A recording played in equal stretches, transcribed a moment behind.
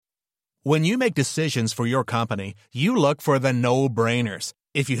When you make decisions for your company, you look for the no-brainers.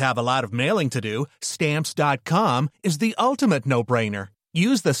 If you have a lot of mailing to do, Stamps.com is the ultimate no-brainer.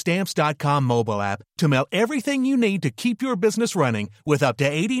 Use the Stamps.com mobile app to mail everything you need to keep your business running with up to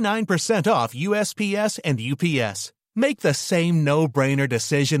 89% off USPS and UPS. Make the same no-brainer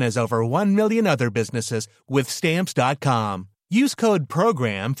decision as over 1 million other businesses with Stamps.com. Use code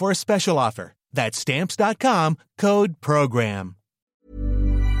PROGRAM for a special offer. That's Stamps.com, code PROGRAM.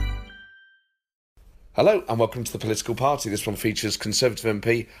 Hello and welcome to The Political Party. This one features Conservative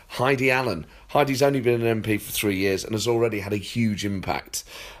MP Heidi Allen. Heidi's only been an MP for 3 years and has already had a huge impact.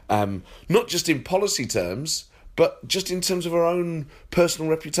 Not just in policy terms, but just in terms of her own personal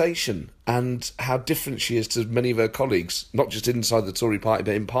reputation and how different she is to many of her colleagues, not just inside the Tory party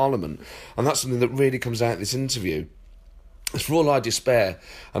but in Parliament. And that's something that really comes out in this interview. It's for all I despair,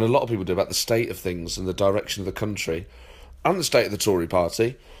 and a lot of people do, about the state of things and the direction of the country and the state of the Tory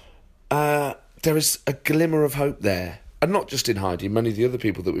party. There is a glimmer of hope there, and not just in Heidi, many of the other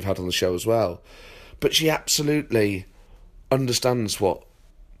people that we've had on the show as well. But she absolutely understands what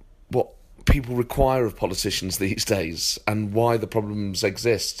people require of politicians these days and why the problems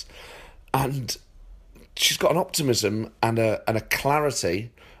exist. And she's got an optimism and a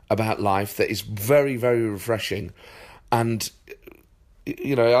clarity about life that is very, very refreshing. And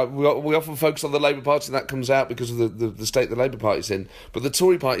you know, we often focus on the Labour Party, and that comes out because of the state the Labour Party's in. But the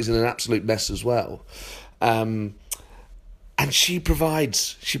Tory Party's in an absolute mess as well. And she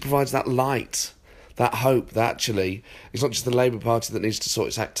provides that light, that hope, that actually it's not just the Labour Party that needs to sort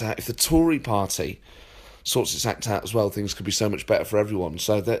its act out. If the Tory Party sorts its act out as well, things could be so much better for everyone.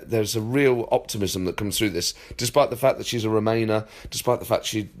 So there's a real optimism that comes through this, despite the fact that she's a Remainer, despite the fact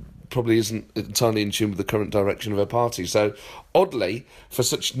she probably isn't entirely in tune with the current direction of her party. So, oddly, for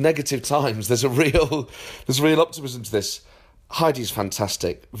such negative times, there's real optimism to this. Heidi's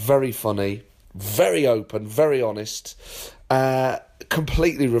fantastic, very funny, very open, very honest,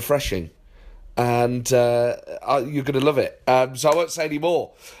 completely refreshing, and you're going to love it. So I won't say any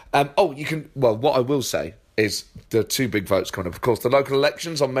more. What I will say is there are two big votes coming up. Of course, the local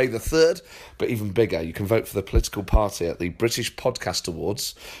elections on May the 3rd, but even bigger, you can vote for the political party at the British Podcast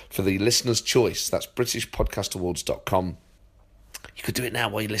Awards for the listener's choice. That's BritishPodcastAwards.com. You could do it now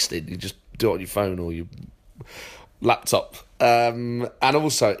while you're listening. You just do it on your phone or your laptop. And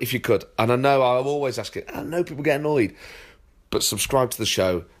also, if you could, and I know I'll always ask it, I know people get annoyed, but subscribe to the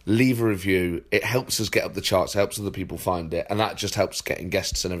show, leave a review. It helps us get up the charts, helps other people find it, and that just helps getting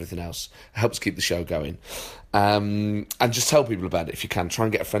guests and everything else. It helps keep the show going. And just tell people about it if you can. Try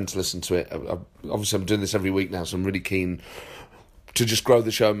and get a friend to listen to it. Obviously, I'm doing this every week now, so I'm really keen to just grow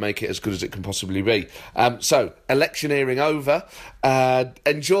the show and make it as good as it can possibly be. So, electioneering over.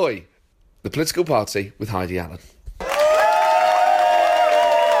 Enjoy The Political Party with Heidi Allen.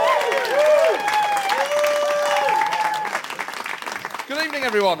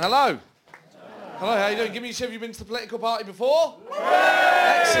 Everyone, hello. Hello, how you doing? Give me a cheer if you've been to the political party before.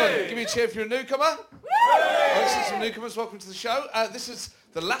 Excellent. Give me a cheer if you're a newcomer. Excellent, some newcomers. Welcome to the show. This is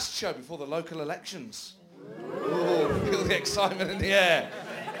the last show before the local elections. Ooh, feel the excitement in the air.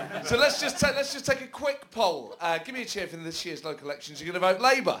 So let's just take a quick poll. Give me a cheer if in this year's local elections you're going to vote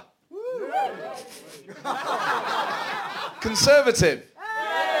Labour. Conservative.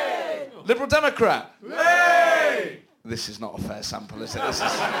 Liberal Democrat. This is not a fair sample, is it? This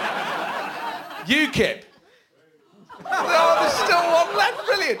is UKIP. Oh, there's still one left.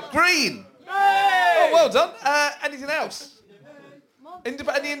 Brilliant. Green. Oh, well done. Anything else?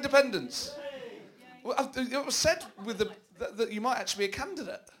 Any independents? Well, it was said with that you might actually be a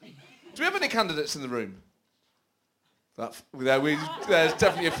candidate. Do we have any candidates in the room? There's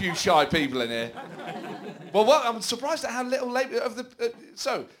definitely a few shy people in here. Well, I'm surprised at how little Labour of the.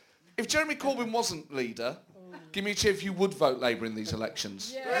 So, if Jeremy Corbyn wasn't leader, give me a cheer if you would vote Labour in these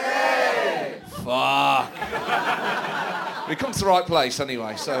elections. Yay! Fuck. We come to the right place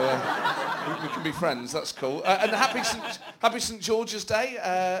anyway, so we can be friends. That's cool. And happy St George's Day.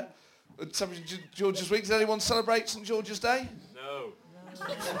 St George's Week. Does anyone celebrate St George's Day? No.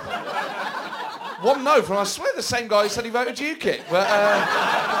 One no from, I swear, the same guy who said he voted UKIP. But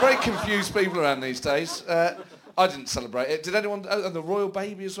very confused people around these days. I didn't celebrate it. Did anyone? And the royal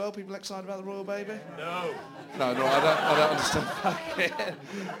baby as well. People excited about the royal baby? No. No, I don't understand.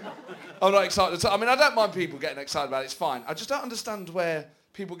 I'm not excited at all. I mean, I don't mind people getting excited about it. It's fine. I just don't understand where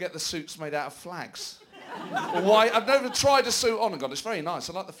people get the suits made out of flags. Or why? I've never tried a suit on and gone, it's very nice.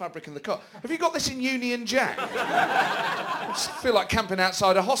 I like the fabric and the cut. Have you got this in Union Jack? I just feel like camping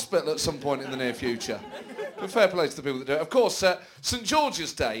outside a hospital at some point in the near future. But fair play to the people that do it. Of course, St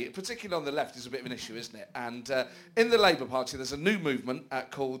George's Day, particularly on the left, is a bit of an issue, isn't it? And in the Labour Party, there's a new movement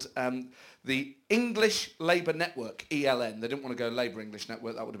called the English Labour Network, ELN. They didn't want to go Labour English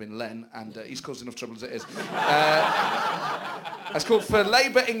Network, that would have been Len, and he's caused enough trouble as it is. It's called For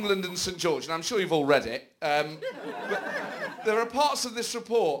Labour England and St George, and I'm sure you've all read it. But there are parts of this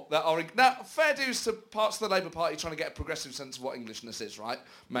report that are... Now, fair dues to parts of the Labour Party trying to get a progressive sense of what Englishness is, right?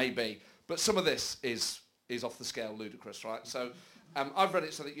 Maybe. But some of this is off the scale ludicrous, right? So I've read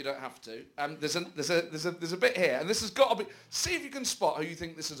it so that you don't have to. There's a bit here, and this has got to be... See if you can spot who you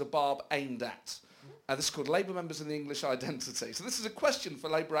think this is a barb aimed at. This is called Labour Members and the English Identity. So this is a question for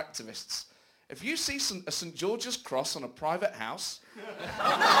Labour activists. If you see a St George's cross on a private house...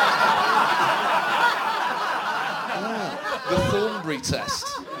 the Thornbury test.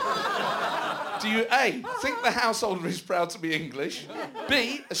 Do you A, think the householder is proud to be English?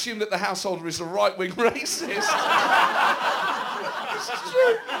 B, assume that the householder is a right-wing racist? This is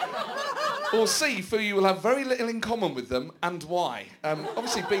true. Or C, feel you will have very little in common with them, and why?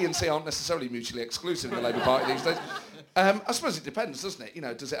 Obviously B and C aren't necessarily mutually exclusive in the Labour Party these days. I suppose it depends, doesn't it? You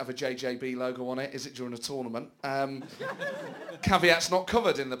know, does it have a JJB logo on it? Is it during a tournament? Caveats not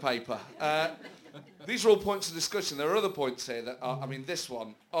covered in the paper. These are all points of discussion. There are other points here that are, I mean, this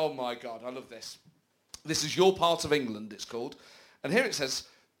one, oh my God, I love this. This is Your Part of England, it's called. And here it says,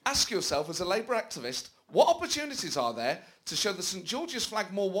 ask yourself as a Labour activist, what opportunities are there to show the St George's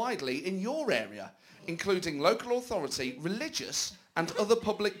flag more widely in your area, including local authority, religious and other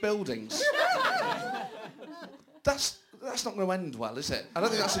public buildings? That's not going to end well, is it? I don't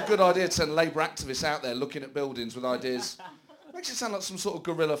think that's a good idea to send Labour activists out there looking at buildings with ideas. Makes it sound like some sort of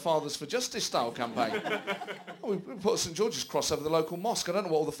guerrilla Fathers for Justice style campaign. Oh, we put a St George's cross over the local mosque. I don't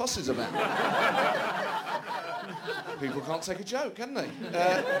know what all the fuss is about. People can't take a joke, can they?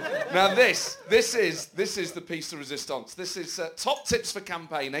 Now this is the piece de resistance. This is top tips for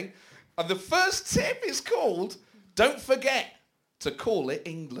campaigning. And the first tip is called, don't forget to call it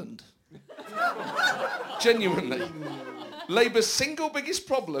England. Genuinely. Labour's single biggest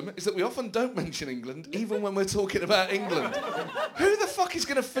problem is that we often don't mention England, even when we're talking about England. Who the fuck is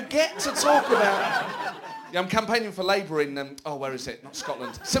going to forget to talk about... Yeah, I'm campaigning for Labour in... where is it? Not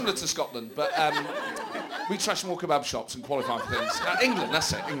Scotland. Similar to Scotland, but we trash more kebab shops and qualify for things. England,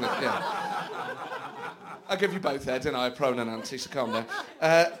 that's it. England, yeah. I gave you both there, didn't I? A pro and an anti, so calm down.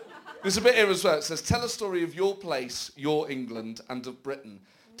 There's a bit here as well. It says, tell a story of your place, your England, and of Britain.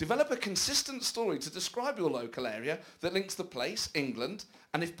 Develop a consistent story to describe your local area that links the place, England,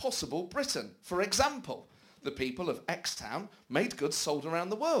 and if possible, Britain. For example, the people of X town made goods sold around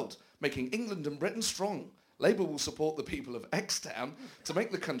the world, making England and Britain strong. Labour will support the people of X town to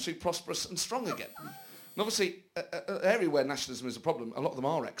make the country prosperous and strong again. And obviously, an area where nationalism is a problem, a lot of them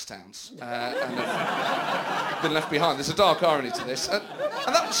are X-towns and have been left behind. There's a dark irony to this. And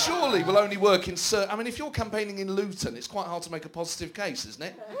that surely will only work in certain... I mean, if you're campaigning in Luton, it's quite hard to make a positive case, isn't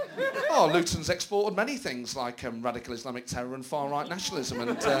it? Oh, Luton's exported many things like radical Islamic terror and far-right nationalism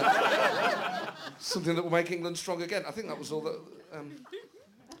and something that will make England strong again. I think that was all that...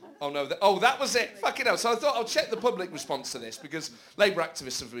 that was it. Fucking hell. So I thought I'll check the public response to this because Labour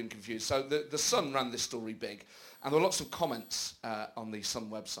activists have been confused. So the Sun ran this story big, and there were lots of comments on the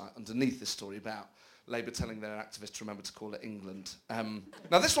Sun website underneath this story about Labour telling their activists to remember to call it England.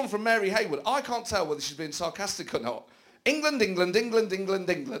 Now this one from Mary Haywood. I can't tell whether she's being sarcastic or not. England, England, England, England,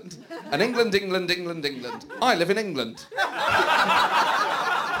 England, and England, England, England, England. I live in England.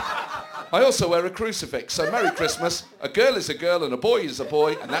 I also wear a crucifix, so Merry Christmas. A girl is a girl and a boy is a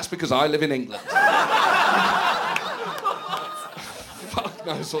boy, and that's because I live in England. Fuck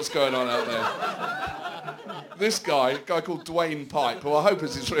knows what's going on out there. This guy, a guy called Dwayne Pipe, who I hope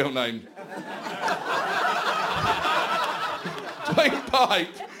is his real name. Dwayne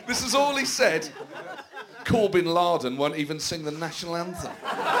Pipe, this is all he said. Corbyn Laden won't even sing the national anthem.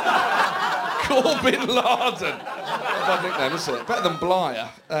 Corbyn Laden. Bad nickname, isn't it? Better than Blyer.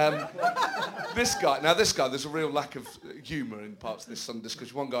 This guy, there's a real lack of humour in parts of this Sun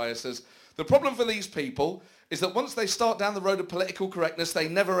discussion. One guy says, the problem for these people is that once they start down the road of political correctness, they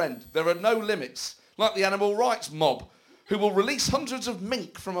never end. There are no limits, like the animal rights mob, who will release hundreds of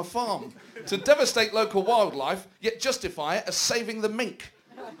mink from a farm to devastate local wildlife, yet justify it as saving the mink.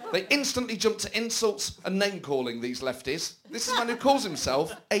 They instantly jump to insults and name-calling, these lefties. This is a man who calls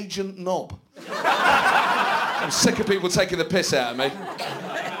himself Agent Knob. I'm sick of people taking the piss out of me.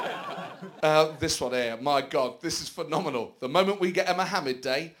 This one here, my God, this is phenomenal. The moment we get a Mohammed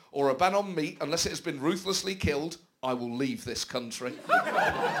Day or a ban on meat, unless it has been ruthlessly killed, I will leave this country.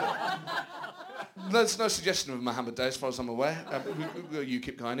 There's no suggestion of a Mohammed Day, as far as I'm aware. We've got a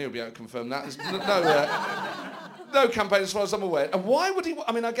UKIP guy in here who'll be able to confirm that. There's no campaign, as far as I'm aware. And why would he...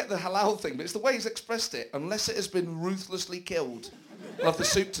 I mean, I get the halal thing, but it's the way he's expressed it. Unless it has been ruthlessly killed. I'll have the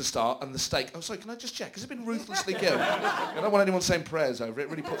soup to start and the steak. Oh, sorry, can I just check? Has it been ruthlessly killed? I don't want anyone saying prayers over it. It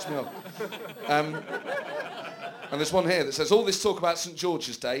really puts me off. And there's one here that says, all this talk about St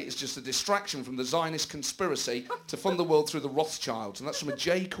George's Day is just a distraction from the Zionist conspiracy to fund the world through the Rothschilds. And that's from a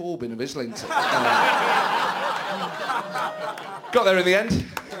Jay Corbyn of Islington. Got there in the end.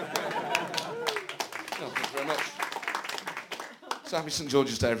 Oh, thank you very much. So happy St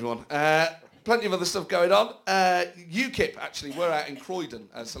George's Day, everyone. Plenty of other stuff going on. UKIP, actually, we're out in Croydon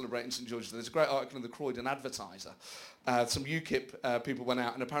celebrating St George's Day. There's a great article in the Croydon Advertiser. Some UKIP people went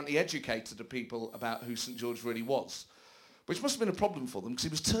out and apparently educated the people about who St George really was, which must have been a problem for them because he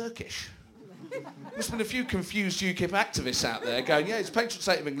was Turkish. Must have been a few confused UKIP activists out there going, yeah, he's patron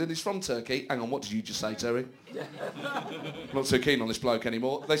saint of England, he's from Turkey. Hang on, what did you just say, Terry? I'm not so keen on this bloke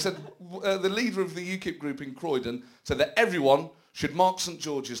anymore. They said, the leader of the UKIP group in Croydon said that everyone should mark St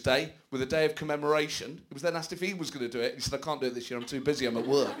George's Day with a day of commemoration. It was then asked if he was going to do it. He said, I can't do it this year, I'm too busy, I'm at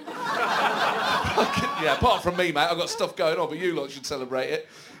work. Yeah, apart from me, mate, I've got stuff going on, but you lot should celebrate it.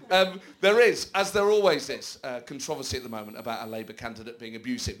 There is, as there always is, controversy at the moment about a Labour candidate being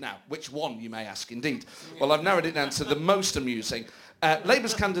abusive. Now, which one, you may ask, indeed? Well, I've narrowed it down to the most amusing.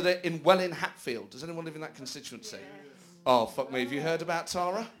 Labour's candidate in Welwyn Hatfield. Does anyone live in that constituency? Oh, fuck me, have you heard about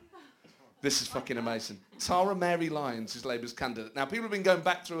Tara? This is fucking amazing. Tara Mary Lyons is Labour's candidate. Now, people have been going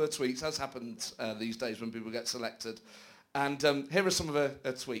back through her tweets, as happens these days when people get selected. And here are some of her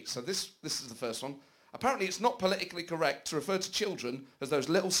tweets. So this is the first one. Apparently, it's not politically correct to refer to children as those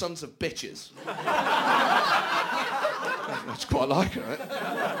little sons of bitches. That's quite like it, right?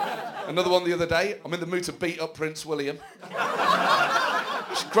 Another one the other day. I'm in the mood to beat up Prince William.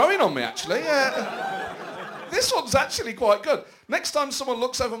 It's growing on me, actually. This one's actually quite good. Next time someone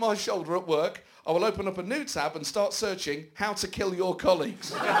looks over my shoulder at work, I will open up a new tab and start searching how to kill your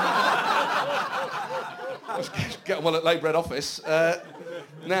colleagues. Get on well at Labour head office.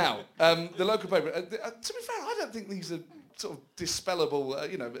 Now, the local paper... to be fair, I don't think these are sort of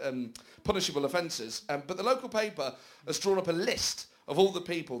dispellable, punishable offences. But the local paper has drawn up a list of all the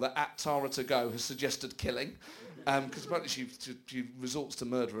people that Tara to Go has suggested killing. Because apparently she resorts to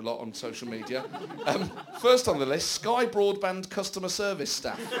murder a lot on social media. First on the list, Sky Broadband customer service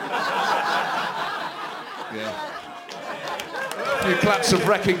staff. Yeah. A few claps of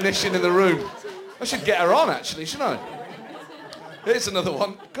recognition in the room. I should get her on, actually, shouldn't I? Here's another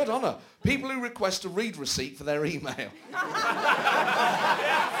one. Good on her. People who request a read receipt for their email.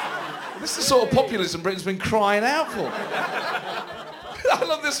 This is the sort of populism Britain's been crying out for. I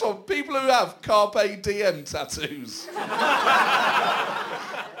love this one. People who have Carpe Diem tattoos. Fucking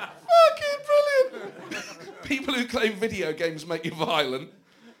brilliant. People who claim video games make you violent.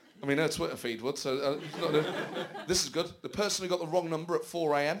 I mean, her Twitter feed would, so... this is good. The person who got the wrong number at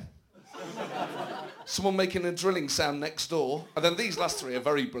 4 a.m. Someone making a drilling sound next door. And then these last three are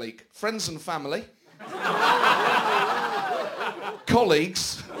very bleak. Friends and family.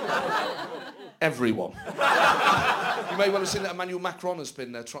 Colleagues. Everyone. You may well have seen that Emmanuel Macron has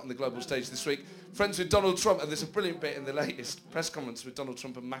been trotting the global stage this week. Friends with Donald Trump, and there's a brilliant bit in the latest press conference with Donald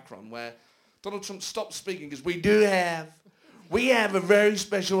Trump and Macron where Donald Trump stops speaking because we have a very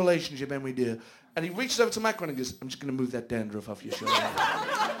special relationship, and we do. And he reaches over to Macron and goes, I'm just going to move that dandruff off your shoulder.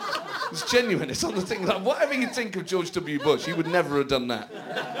 It's genuine. It's on the thing. Like, whatever you think of George W. Bush, he would never have done that.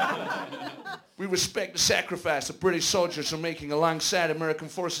 We respect the sacrifice of British soldiers are making alongside American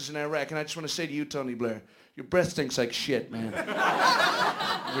forces in Iraq. And I just want to say to you, Tony Blair, your breath stinks like shit, man.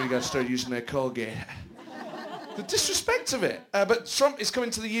 You really got to start using that Colgate. The disrespect of it. But Trump is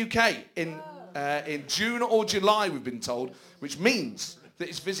coming to the UK in June or July, we've been told, which means that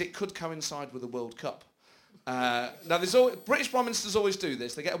his visit could coincide with the World Cup. Now, British Prime Ministers always do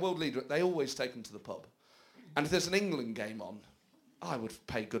this. They get a world leader, they always take them to the pub. And if there's an England game on, I would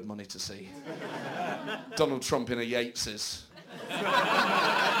pay good money to see Donald Trump in a Yates's.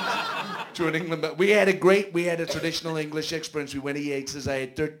 During England, but we had a traditional English experience. We went to Yates's. I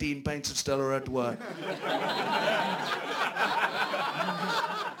had 13 pints of Stella Artois.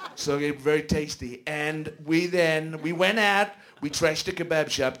 So it was very tasty. And we went out, we trashed a kebab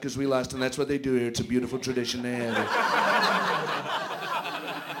shop because we lost, and that's what they do here. It's a beautiful tradition they have.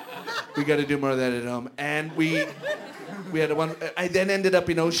 We got to do more of that at home. And we had one. I then ended up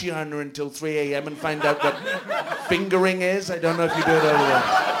in Oceania until 3 a.m. and find out what fingering is. I don't know if you do it over there.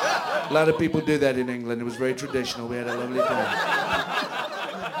 A lot of people do that in England. It was very traditional. We had a lovely time.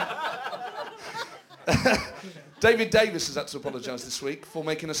 David Davis has had to apologise this week for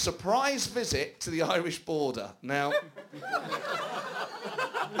making a surprise visit to the Irish border. Now,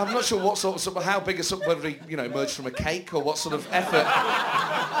 I'm not sure what sort of how big whether he emerged from a cake or what sort of effort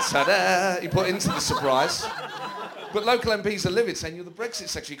he put into the surprise. But local MPs are livid, saying you're the Brexit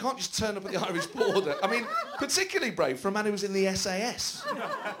secretary. You can't just turn up at the Irish border. I mean, particularly brave for a man who was in the SAS.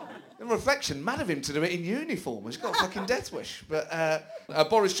 In reflection, mad of him to do it in uniform. He's got a fucking death wish. But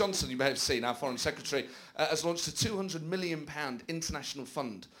Boris Johnson, you may have seen, our Foreign Secretary, has launched a £200 million international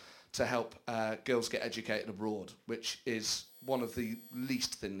fund to help girls get educated abroad, which is one of the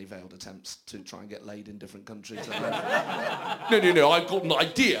least thinly veiled attempts to try and get laid in different countries. No, I've got an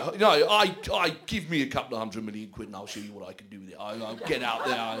idea. No, I give me a couple of £100 million and I'll show you what I can do with it. I'll get out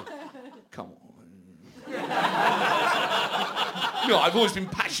there. Come on. I've always been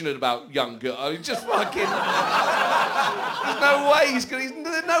passionate about young girls. Just fucking... There's no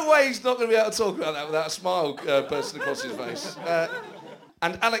way he's not going to be able to talk about that without a smile bursting across his face.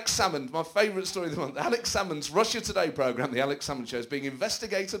 And Alex Salmond, my favourite story of the month. Alex Salmond's Russia Today programme, the Alex Salmond Show, is being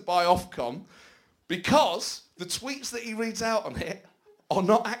investigated by Ofcom because the tweets that he reads out on it are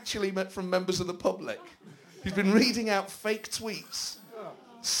not actually meant from members of the public. He's been reading out fake tweets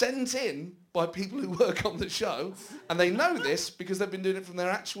sent in by people who work on the show, and they know this because they've been doing it from their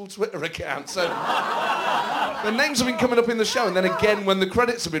actual Twitter account. So their names have been coming up in the show, and then again when the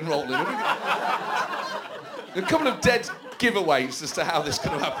credits have been rolling. A couple of dead giveaways as to how this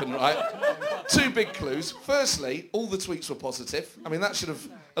could have happened, right? Two big clues. Firstly, all the tweets were positive. I mean, that should have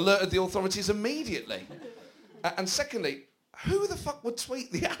alerted the authorities immediately. And secondly, who the fuck would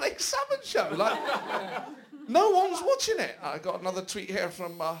tweet the Alex Salmond Show? Like, no one's watching it. I got another tweet here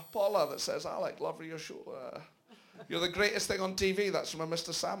from Paula that says, Alec, love your show. You're the greatest thing on TV. That's from a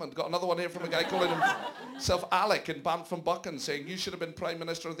Mr. Salmond. Got another one here from a guy calling himself Alec and banned from Buchan, saying you should have been Prime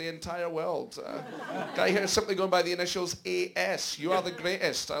Minister of the entire world. Guy here simply going by the initials AS. You are the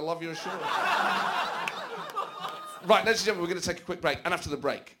greatest. I love your show. Right, ladies and gentlemen, we're going to take a quick break. And after the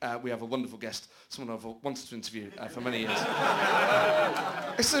break, we have a wonderful guest, someone I've wanted to interview for many years.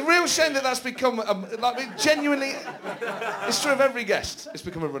 It's a real shame that that's become, genuinely, it's true of every guest. It's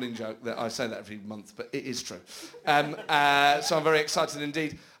become a running joke that I say that every month, but it is true. So I'm very excited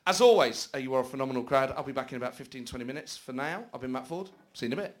indeed. As always, you are a phenomenal crowd. I'll be back in about 15, 20 minutes. For now, I've been Matt Ford. See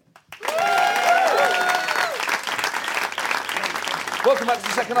you in a bit. Welcome back to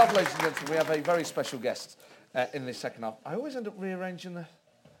the second half, ladies and gentlemen. We have a very special guest in this second half. I always end up rearranging the...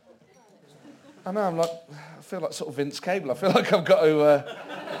 I know, I feel like sort of Vince Cable. I feel like I've got to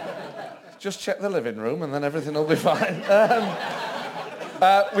just check the living room and then everything will be fine.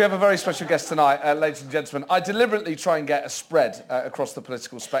 We have a very special guest tonight, ladies and gentlemen. I deliberately try and get a spread across the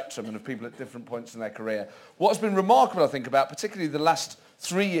political spectrum and of people at different points in their career. What's been remarkable, I think, about particularly the last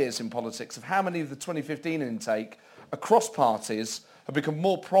 3 years in politics, of how many of the 2015 intake across parties have become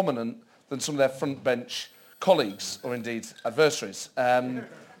more prominent than some of their front bench colleagues or indeed adversaries.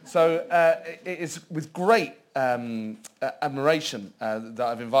 So it is with great admiration that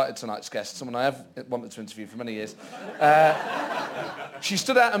I've invited tonight's guest, someone I have wanted to interview for many years. She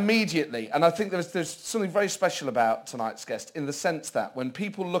stood out immediately, and I think there's something very special about tonight's guest in the sense that when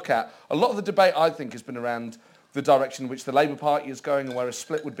people look at, a lot of the debate I think has been around the direction in which the Labour Party is going and where a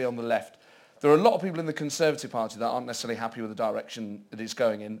split would be on the left. There are a lot of people in the Conservative Party that aren't necessarily happy with the direction that it's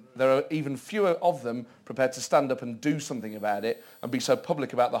going in. There are even fewer of them prepared to stand up and do something about it and be so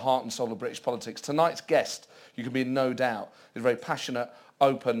public about the heart and soul of British politics. Tonight's guest, you can be in no doubt, is a very passionate,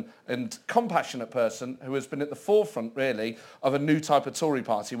 open and compassionate person who has been at the forefront, really, of a new type of Tory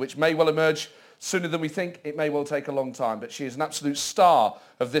party, which may well emerge sooner than we think. It may well take a long time, but she is an absolute star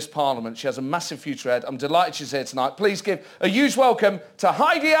of this Parliament. She has a massive future ahead. I'm delighted she's here tonight. Please give a huge welcome to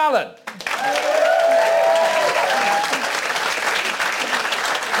Heidi Allen.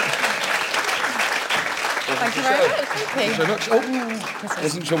 Thank you very much. Thank you. So much. Oh, I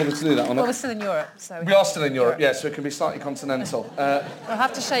wasn't sure whether to do that or not. Well, we're still in Europe, so... We are still in Europe, yes, so it can be slightly continental. We'll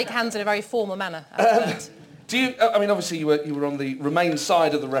have to shake hands in a very formal manner. Do you... I mean, obviously you were on the Remain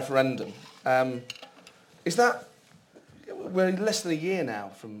side of the referendum. Is that... We're less than a year now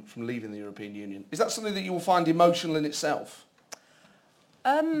from leaving the European Union. Is that something that you will find emotional in itself?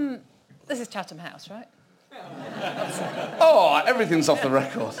 This is Chatham House, right? Oh, everything's off the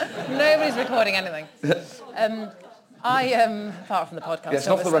record. Nobody's recording anything. Apart from the podcast. Yes,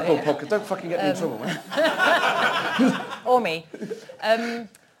 off the record podcast. Don't fucking get me in trouble, mate. Or me.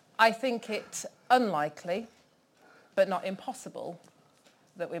 I think it's unlikely, but not impossible,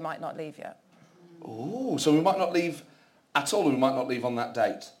 that we might not leave yet. Oh, so we might not leave at all, or we might not leave on that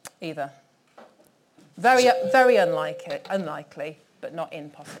date? Either. Very unlikely, but not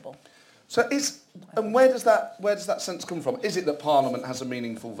impossible. And where does that sense come from? Is it that Parliament has a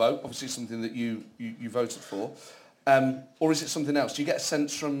meaningful vote, obviously something that you voted for, or is it something else? Do you get a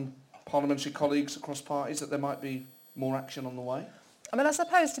sense from parliamentary colleagues across parties that there might be more action on the way? I mean, I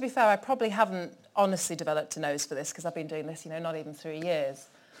suppose, to be fair, I probably haven't honestly developed a nose for this because I've been doing this, not even 3 years.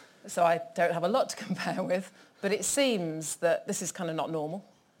 So I don't have a lot to compare with. But it seems that this is kind of not normal.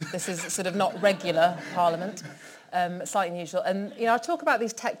 This is sort of not regular Parliament, slightly unusual. And, I talk about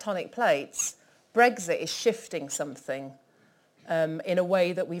these tectonic plates. Brexit is shifting something in a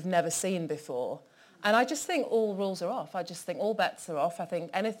way that we've never seen before. And I just think all rules are off. I just think all bets are off. I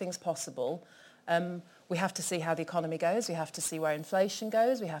think anything's possible. We have to see how the economy goes. We have to see where inflation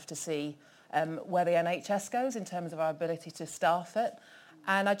goes. We have to see where the NHS goes in terms of our ability to staff it.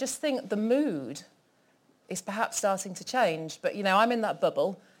 And I just think the mood is perhaps starting to change. But, I'm in that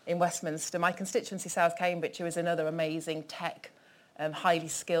bubble in Westminster. My constituency, South Cambridgeshire, is another amazing tech, highly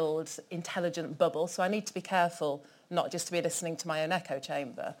skilled, intelligent bubble. So I need to be careful not just to be listening to my own echo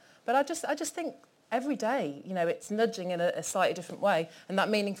chamber. But I just think every day, it's nudging in a slightly different way. And that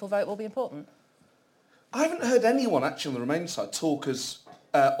meaningful vote will be important. I haven't heard anyone actually on the Remain side talk as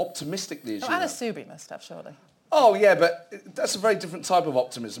optimistically as you Anna have. Soubry must have, surely. Oh, yeah, but that's a very different type of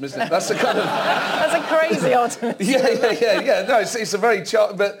optimism, isn't it? That's a kind of... That's a crazy optimism. Yeah. No, it's a very...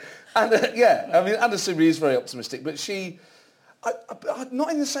 But, Anna Soubry is very optimistic, but she... not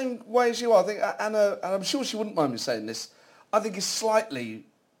in the same way as you are. I think Anna, and I'm sure she wouldn't mind me saying this, I think is slightly...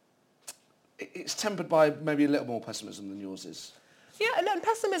 It's tempered by maybe a little more pessimism than yours is. Yeah, and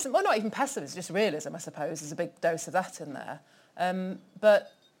pessimism, well, not even pessimism, just realism, I suppose. There's a big dose of that in there.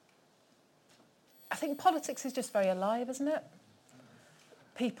 But I think politics is just very alive, isn't it?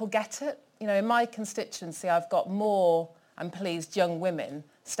 People get it. In my constituency, I've got more, I'm pleased, young women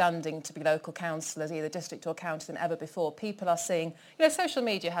standing to be local councillors, either district or county, than ever before. People are seeing, social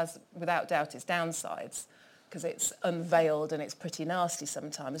media has, without doubt, its downsides, because it's unveiled and it's pretty nasty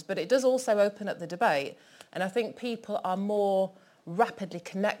sometimes, but it does also open up the debate. And I think people are more rapidly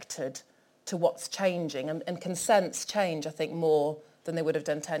connected to what's changing and can sense change, I think, more than they would have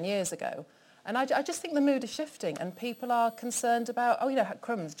done 10 years ago. And I just think the mood is shifting and people are concerned about,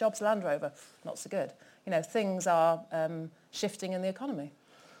 crumbs, jobs, Land Rover, not so good. Things are shifting in the economy.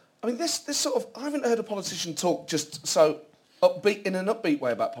 I mean, this sort of... I haven't heard a politician talk just so upbeat, in an upbeat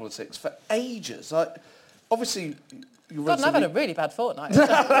way about politics for ages. Obviously... God, I've had a really bad fortnight.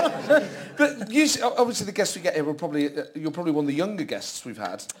 But usually, obviously the guests we get here will you're probably one of the younger guests we've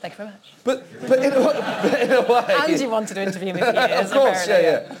had. Thank you very much. But in a way... Andy wanted to interview me for years, of course,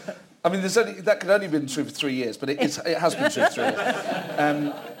 apparently. yeah. I mean, that could only have been true for 3 years, but it has been true for 3 years.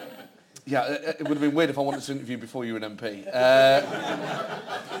 It would have been weird if I wanted to interview before you were an MP.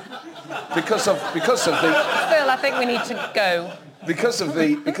 Because of the... Phil, I think we need to go. Because of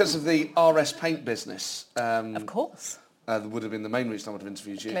the RS paint business. Of course. That would have been the main reason I would have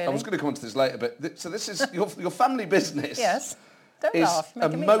interviewed you. Clearly. I was going to come on to this later, but so this is your family business. Yes. Don't is laugh. a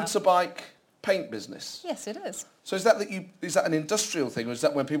motorbike paint business. Yes, it is. So is that an industrial thing, or is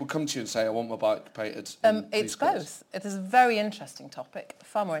that when people come to you and say, I want my bike painted? It's both. It is a very interesting topic,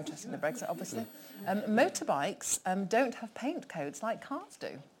 far more interesting than Brexit, obviously. Motorbikes don't have paint codes like cars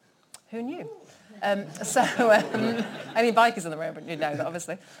do. Who knew? Any bikers in the room, you know that,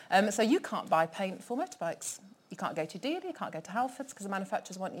 obviously. So you can't buy paint for motorbikes. You can't go to dealer, you can't go to Halfords, because the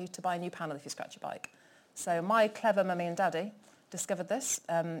manufacturers want you to buy a new panel if you scratch your bike. So my clever mummy and daddy discovered this.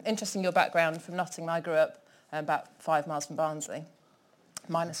 Interesting, your background from Nottingham. I grew up about 5 miles from Barnsley.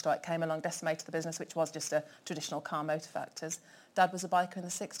 Miners' strike came along, decimated the business, which was just a traditional car motor factors. Dad was a biker in the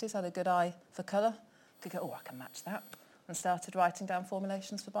 60s, had a good eye for colour. Could go, I can match that. And started writing down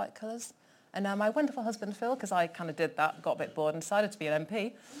formulations for bike colours. And now my wonderful husband, Phil, because I kind of did that, got a bit bored and decided to be an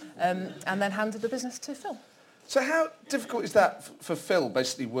MP, and then handed the business to Phil. So how difficult is that for Phil,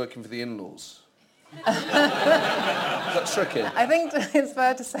 basically working for the in-laws? Is that tricky? I think it's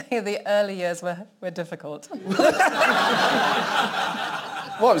fair to say the early years were difficult.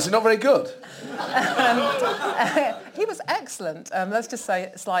 What, was he not very good? He was excellent. Let's just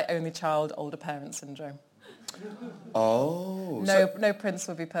say slight only child, older parent syndrome. Oh. No prince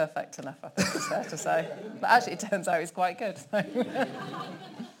would be perfect enough, I think it's fair to say. But actually, it turns out he's quite good.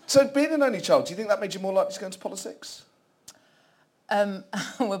 So being an only child, do you think that made you more likely to go into politics?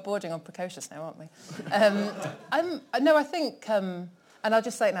 We're bordering on precocious now, aren't we? No, I think, and I'll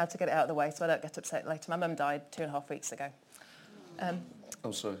just say it now to get it out of the way so I don't get upset later. My mum died 2.5 weeks ago.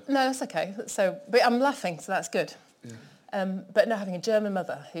 Oh, sorry. No, that's okay. But I'm laughing, so that's good. Yeah. But no, having a German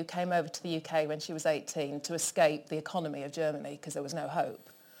mother who came over to the UK when she was 18 to escape the economy of Germany because there was no hope,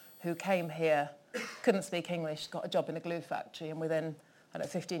 who came here, couldn't speak English, got a job in a glue factory, and within I don't know,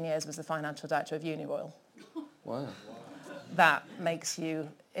 15 years was the financial director of Uniroyal. Wow. That makes you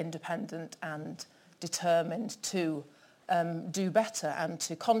independent and determined to do better and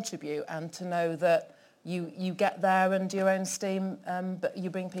to contribute and to know that you get there under your own steam, but you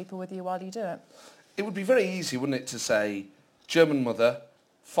bring people with you while you do it. It would be very easy, wouldn't it, to say, German mother,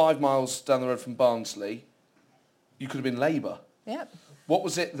 5 miles down the road from Barnsley, you could have been Labour. Yeah. What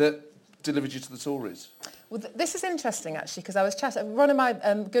was it that delivered you to the Tories? Well, this is interesting, actually, because I was chatting... One of my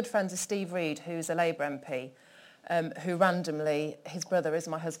good friends is Steve Reid, who's a Labour MP, who randomly, his brother is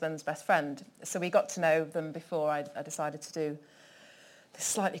my husband's best friend. So we got to know them before I decided to do this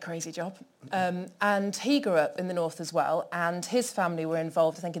slightly crazy job. And he grew up in the north as well, and his family were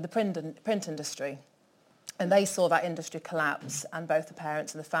involved, I think, in the print industry. And they saw that industry collapse, and both the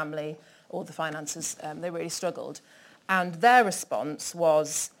parents and the family, all the finances, they really struggled. And their response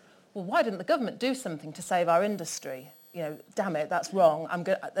was, well, why didn't the government do something to save our industry? You know, damn it, that's wrong.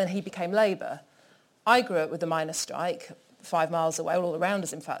 Then he became Labour. I grew up with the miners' strike 5 miles away, all around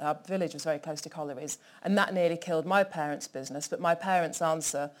us, in fact. Our village was very close to collieries, and that nearly killed my parents' business. But my parents'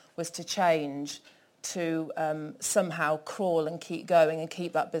 answer was to change, to somehow crawl and keep going and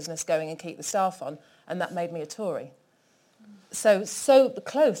keep that business going and keep the staff on, and that made me a Tory. So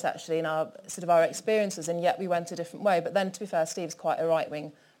close, actually, in our experiences, and yet we went a different way. But then, to be fair, Steve's quite a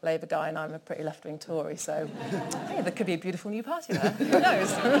right-wing Labour guy, and I'm a pretty left-wing Tory, so hey, there could be a beautiful new party there. Who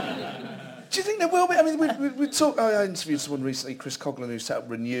knows? Do you think there will be? I mean, we talked. I interviewed someone recently, Chris Coughlin, who set up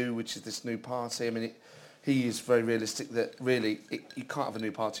Renew, which is this new party. I mean, he is very realistic that really you can't have a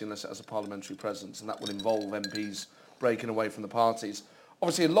new party unless it has a parliamentary presence, and that will involve MPs breaking away from the parties.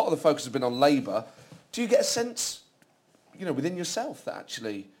 Obviously, a lot of the focus has been on Labour. Do you get a sense, you know, within yourself that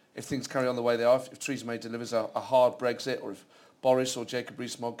actually, if things carry on the way they are, if Theresa May delivers a hard Brexit, or if Boris or Jacob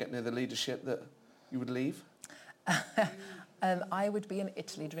Rees-Mogg get near the leadership, that you would leave? I would be in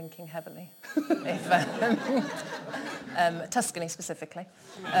Italy drinking heavily, if, Tuscany specifically.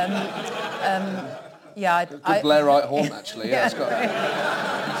 Yeah, good Blairite horn, actually. Yeah,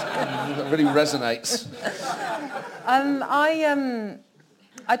 it really resonates.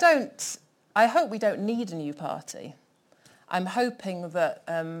 I hope we don't need a new party. I'm hoping that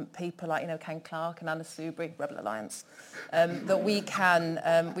people like, Ken Clarke and Anna Soubry, Rebel Alliance, that we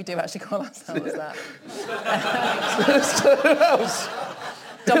can, we do actually call ourselves that. Who else?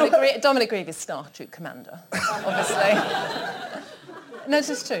 Dominic Grieve is Star Troop Commander, obviously. No, it's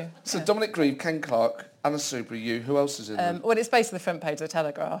just true. So yeah. Dominic Grieve, Ken Clarke, Anna Soubry, you. Who else is in them? Well, it's basically the front page of the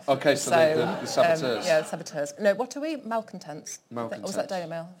Telegraph. Okay, so the saboteurs. Yeah, the saboteurs. No, what are we? Malcontents. Malcontents. Or was that Daily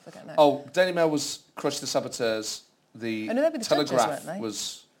Mail? I forget now. Oh, Daily Mail was Crush the Saboteurs. The Telegraph judges, weren't they?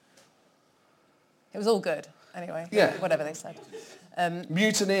 was... It was all good, anyway. Yeah. Whatever they said.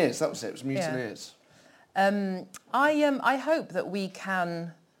 Mutineers, that was it. It was Mutineers. Yeah. I hope that we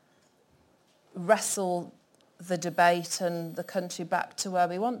can wrestle the debate and the country back to where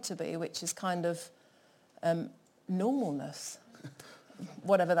we want to be, which is kind of normalness,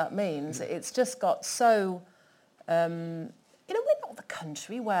 whatever that means. It's just got so... we're not the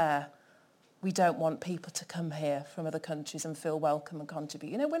country where we don't want people to come here from other countries and feel welcome and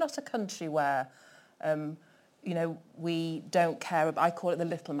contribute. We're not a country where, we don't care about... I call it the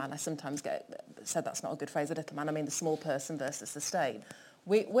little man. I sometimes get said that's not a good phrase, the little man. I mean the small person versus the state.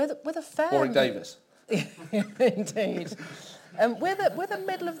 We're the fair... Warwick Davis. Indeed. We're the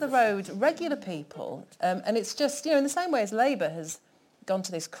middle of the road, regular people. And it's just, in the same way as Labour has gone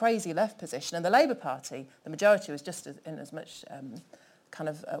to this crazy left position, and the Labour Party, the majority was just in as much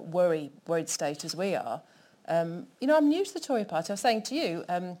worried state as we are. I'm new to the Tory Party. I was saying to you,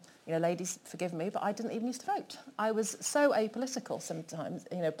 ladies, forgive me, but I didn't even used to vote. I was so apolitical sometimes,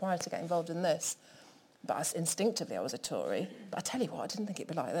 prior to getting involved in this. But instinctively I was a Tory. But I tell you what, I didn't think it'd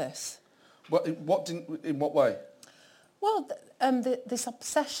be like this. In what way? Well, this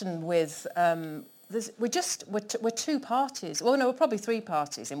obsession with... We're two parties. Well, no, we're probably three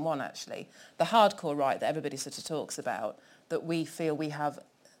parties in one, actually. The hardcore right that everybody sort of talks about, that we feel we have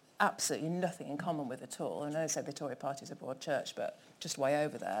absolutely nothing in common with at all. And I say the Tory Party is a broad church, but just way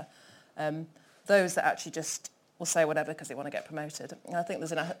over there. Those that actually just will say whatever because they want to get promoted. And I think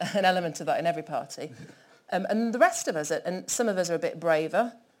there's an element of that in every party. And the rest of us, and some of us are a bit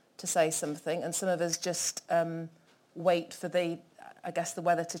braver to say something, and some of us just wait for the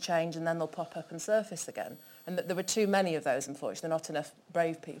weather to change, and then they'll pop up and surface again. And there were too many of those, unfortunately. There are not enough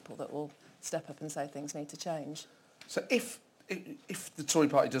brave people that will step up and say things need to change. So if the Tory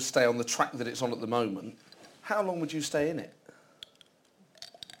Party does stay on the track that it's on at the moment, how long would you stay in it?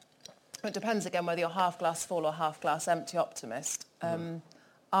 It depends again whether you're half glass full or half glass empty optimist.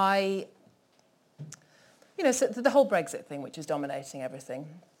 So the whole Brexit thing, which is dominating everything,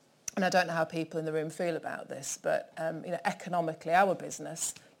 and I don't know how people in the room feel about this, but economically, our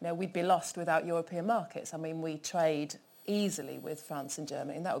business, we'd be lost without European markets. I mean, we trade easily with France and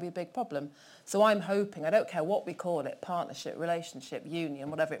Germany, and that would be a big problem. So I'm hoping, I don't care what we call it, partnership, relationship, union,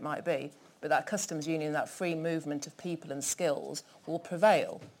 whatever it might be, but that customs union, that free movement of people and skills will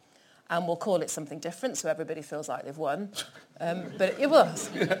prevail. And we'll call it something different so everybody feels like they've won. But it was.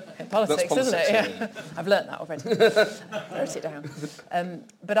 Politics, isn't it? Yeah. I've learnt that already. Wrote it down.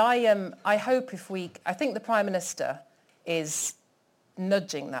 But I hope I think the Prime Minister is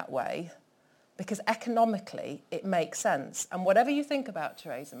nudging that way, because economically it makes sense. And whatever you think about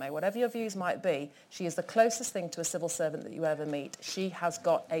Theresa May, whatever your views might be, she is the closest thing to a civil servant that you ever meet. She has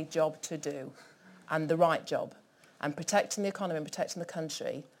got a job to do, and the right job. And protecting the economy and protecting the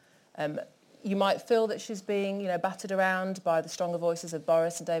country. You might feel that she's being, battered around by the stronger voices of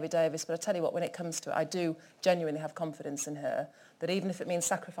Boris and David Davis, but I tell you what, when it comes to it, I do genuinely have confidence in her, that even if it means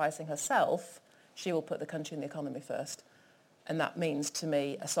sacrificing herself, she will put the country and the economy first. And that means, to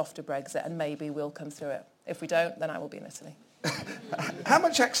me, a softer Brexit, and maybe we'll come through it. If we don't, then I will be in Italy. How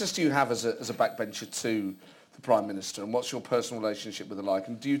much access do you have as a backbencher to the Prime Minister, and what's your personal relationship with her like?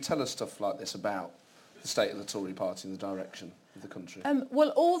 And do you tell her stuff like this about the state of the Tory party and the direction of the country? Well,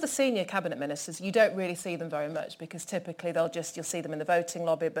 all the senior cabinet ministers, you don't really see them very much, because typically you'll see them in the voting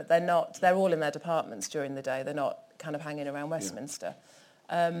lobby, but they're all in their departments during the day. They're not kind of hanging around Westminster.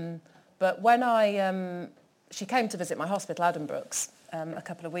 Yeah. But when she came to visit my hospital, Addenbrooke's, a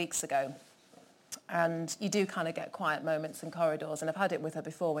couple of weeks ago, and you do kind of get quiet moments in corridors, and I've had it with her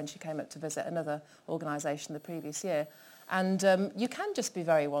before when she came up to visit another organisation the previous year, and you can just be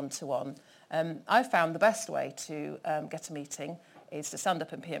very one-to-one. I found the best way to get a meeting is to stand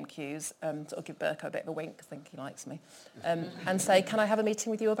up in PMQs, sort of give Berko a bit of a wink, I think he likes me, and say, can I have a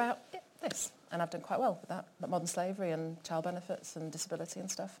meeting with you about this? And I've done quite well with that, about modern slavery and child benefits and disability and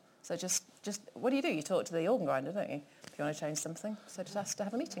stuff. So just what do? You talk to the organ grinder, don't you, if you want to change something? So just ask to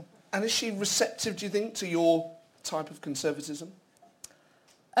have a meeting. And is she receptive, do you think, to your type of conservatism?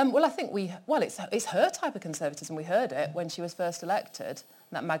 Well, I think it's her type of conservatism. We heard it when she was first elected,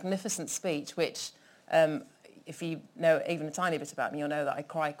 that magnificent speech, which, if you know even a tiny bit about me, you'll know that I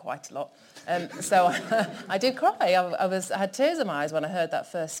cry quite a lot. So I did cry. I had tears in my eyes when I heard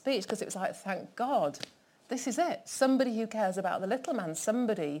that first speech, because it was like, thank God, this is it. Somebody who cares about the little man,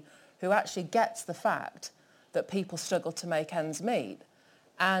 somebody who actually gets the fact that people struggle to make ends meet.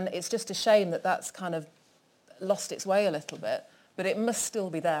 And it's just a shame that that's kind of lost its way a little bit. But it must still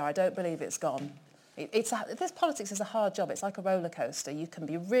be there. I don't believe it's gone. This politics is a hard job. It's like a roller coaster. You can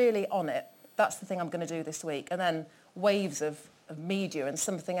be really on it. That's the thing I'm going to do this week. And then waves of media and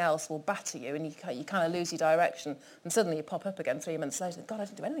something else will batter you, and you kind of lose your direction. And suddenly you pop up again 3 months later. God, I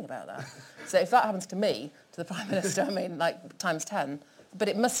didn't do anything about that. So if that happens to me, to the Prime Minister, I mean, like times 10. But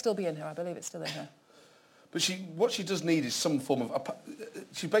it must still be in her. I believe it's still in her. But what she does need is some form of...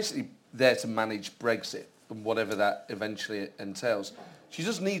 She's basically there to manage Brexit, and whatever that eventually entails. She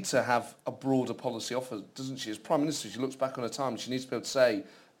does need to have a broader policy offer, doesn't she? As Prime Minister, she looks back on her time, she needs to be able to say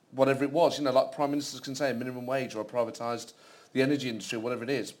whatever it was. Like Prime Ministers can say a minimum wage, or I privatised the energy industry, or whatever it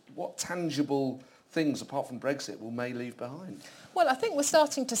is. What tangible things, apart from Brexit, will May leave behind? Well, I think we're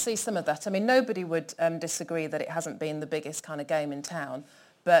starting to see some of that. I mean, nobody would disagree that it hasn't been the biggest kind of game in town.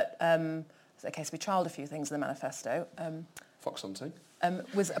 But, okay, so we trialled a few things in the manifesto. Fox hunting.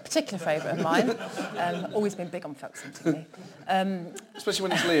 Was a particular favourite of mine. Always been big on fox hunting, me. Especially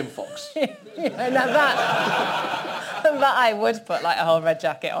when it's Liam Fox. Now that I would put like a whole red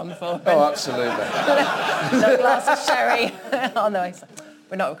jacket on for. Oh, absolutely. No glass of sherry. Oh no,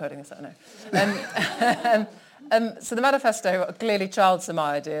 we're not recording this, I know. So the manifesto clearly trialled some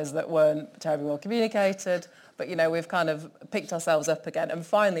ideas that weren't terribly well communicated. But, we've kind of picked ourselves up again. And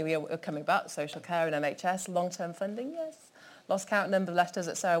finally, we are coming back. Social care and NHS, long-term funding, yes. Lost count number of letters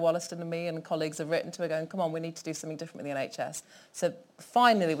that Sarah Wollaston and me and colleagues have written to her going, come on, we need to do something different with the NHS. So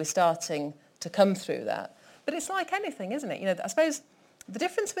finally we're starting to come through that. But it's like anything, isn't it? I suppose the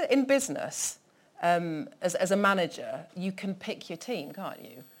difference in business, as a manager, you can pick your team, can't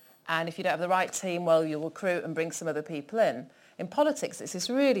you? And if you don't have the right team, well, you'll recruit and bring some other people in. In politics, it's this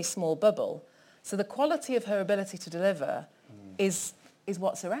really small bubble. So the quality of her ability to deliver is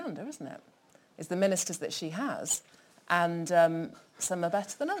what's around her, isn't it? Is the ministers that she has. And some are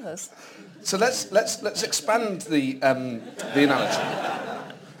better than others. So let's expand the analogy.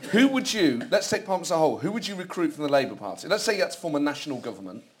 Who would you? Let's take Parliament as a whole. Who would you recruit from the Labour Party? Let's say you had to form a national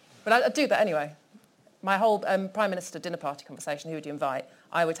government. But I'd do that anyway. My whole Prime Minister dinner party conversation. Who would you invite?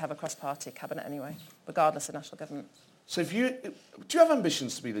 I would have a cross-party cabinet anyway, regardless of national government. So do you have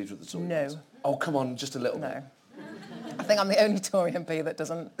ambitions to be leader of the Tory No. Party? Oh, come on, just a little bit. No. I think I'm the only Tory MP that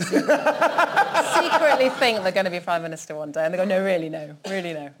doesn't secretly think they're going to be Prime Minister one day. And they go, no, really, no.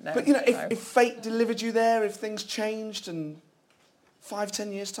 Really, no. But, you know, if fate delivered you there, if things changed in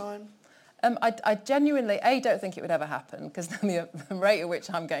 5-10 years' time? I genuinely, don't think it would ever happen, because the rate at which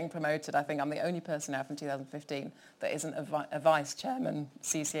I'm getting promoted, I think I'm the only person now from 2015 that isn't a vice chairman,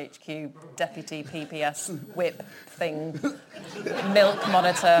 CCHQ, deputy PPS whip thing, milk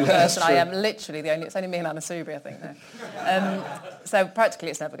monitor person. I am literally the only, it's only me and Anna Soubry, I think, now. So practically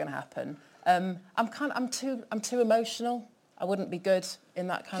it's never going to happen. I'm too emotional. I wouldn't be good in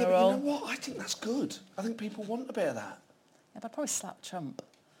that kind of role. You know what? I think that's good. I think people want a bit of that. Yeah, but I'd probably slap Trump.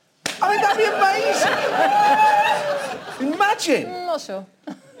 I mean, that'd be amazing. Imagine. Not sure.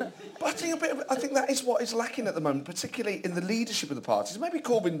 But I think that is what is lacking at the moment, particularly in the leadership of the parties. Maybe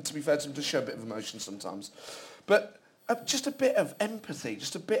Corbyn, to be fair to him, does show a bit of emotion sometimes. But just a bit of empathy,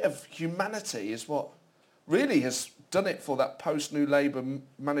 just a bit of humanity is what really has done it for that post-New Labour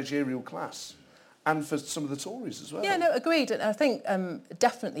managerial class. And for some of the Tories as well. Yeah, no, agreed. And I think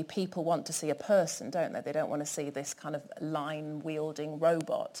definitely people want to see a person, don't they? They don't want to see this kind of line-wielding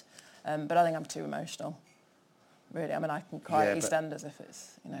robot. But I think I'm too emotional, really. I mean, I can cry at EastEnders if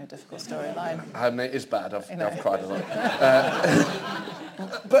it's, a difficult storyline. It is bad. I've cried a lot.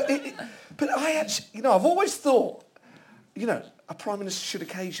 But I actually, I've always thought, a Prime Minister should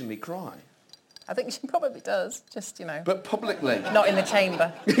occasionally cry. I think she probably does, just, But publicly. Not in the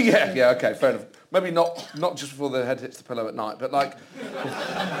chamber. yeah, okay, fair enough. Maybe not just before the head hits the pillow at night, but like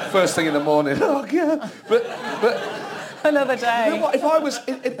first thing in the morning. Oh, yeah. But another day. You know what? If I was,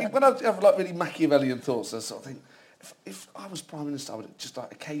 when I have like really Machiavellian thoughts, I sort of think, if I was Prime Minister, I would just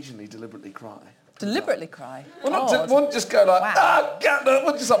like occasionally deliberately cry. Deliberately cry? Well, wouldn't just go like, wow. God, no,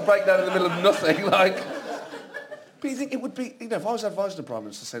 wouldn't just like break down in the middle of nothing, like. But you think it would be, if I was advising the Prime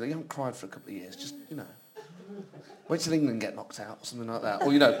Minister, say that you haven't cried for a couple of years, just, wait till England get knocked out or something like that,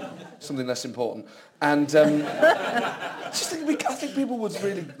 or, something less important. And I think people would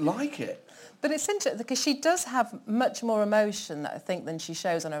really like it. But it's interesting, because she does have much more emotion, I think, than she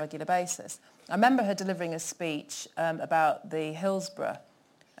shows on a regular basis. I remember her delivering a speech about the Hillsborough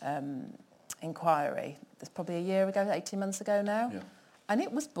inquiry. That's probably a year ago, 18 months ago now. Yeah. And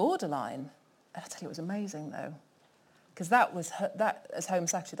it was borderline. And I tell you, it was amazing, though. Because that was her, as Home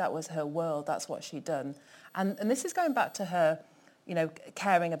Secretary, that was her world. That's what she'd done. And this is going back to her,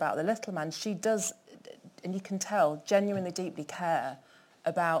 caring about the little man. She does, and you can tell, genuinely deeply care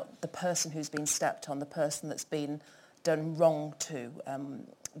about the person who's been stepped on, the person that's been done wrong to,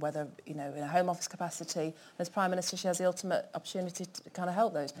 whether, in a Home Office capacity. As Prime Minister, she has the ultimate opportunity to kind of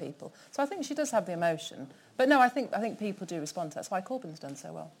help those people. So I think she does have the emotion. But no, I think people do respond to that. That's why Corbyn's done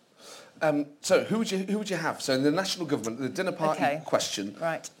so well. So who would you have? So in the national government, the dinner party question,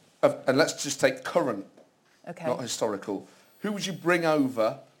 right? And let's just take current, okay, not historical. Who would you bring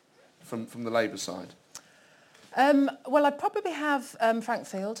over from the Labour side? Well, I'd probably have Frank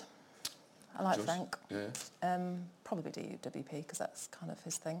Field. I like Frank. Yeah. Probably DWP, because that's kind of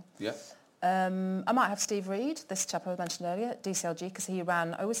his thing. Yeah. I might have Steve Reed, this chap I mentioned earlier, DCLG, because he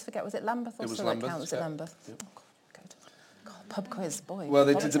ran. I always forget, was it Lambeth or something? It was Lambeth. Yeah. Oh, pub quiz, boy. Well,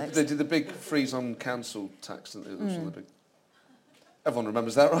 they did the big freeze on council tax, didn't they? It was one of the big. Everyone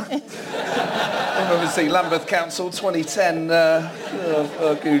remembers that, right? I remember seeing Lambeth Council 2010.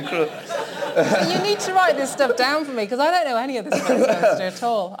 You need to write this stuff down for me, because I don't know any of this at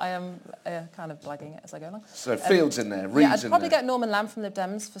all. I am kind of blagging it as I go along. So Fields in there, Reed's in there. I'd probably get Norman Lamb from Lib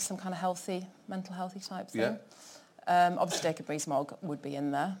Dems for some kind of mental healthy type thing. Yeah. Obviously Jacob Rees-Mogg would be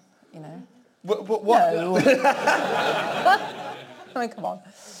in there, What? No. I mean, come on.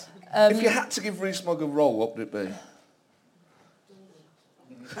 If you had to give Rees-Mogg a role, what would it be?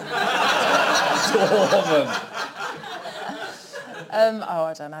 Dorman.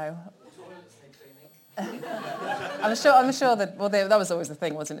 I don't know. I'm sure that, that was always the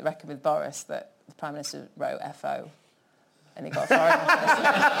thing, wasn't it, reckon with Boris, that the Prime Minister wrote FO and he got a foreign office.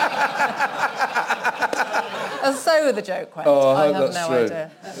 And so were the joke quotes. I have no idea.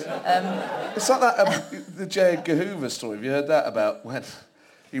 It's like that, the J. Edgar Hoover story. Have you heard that about when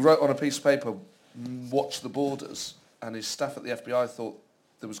he wrote on a piece of paper, watch the borders, and his staff at the FBI thought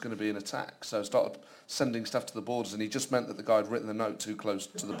there was going to be an attack, so started sending stuff to the borders, and he just meant that the guy had written the note too close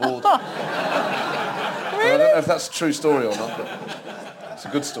to the border. Really? I don't know if that's a true story or not, but it's a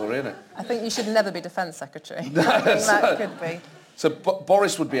good story, isn't it? I think you should never be Defence Secretary. I think that could be. So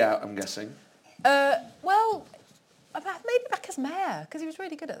Boris would be out, I'm guessing. Well, maybe back as mayor, because he was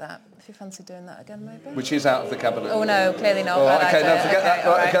really good at that, if you fancy doing that again, maybe. Which is out of the cabinet. Oh, no, clearly not. Oh, okay, don't forget that.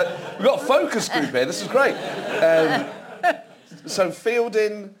 Right, okay. We've got a focus group here, this is great. So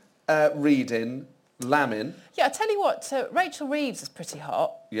fielding, reading, lambing. Yeah, I tell you what, so Rachel Reeves is pretty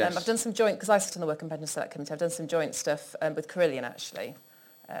hot. Yes. I've done some joint, because I sit on the Work and Pension Select Committee, I've done some joint stuff with Carillion, actually.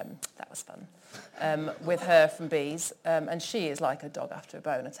 That was fun. With her from Bees. And she is like a dog after a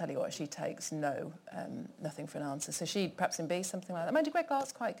bone. I tell you what, she takes nothing for an answer. So she, perhaps in Bees, something like that. Mandy Greg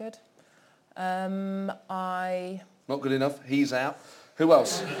Lark's quite good. Not good enough. He's out. Who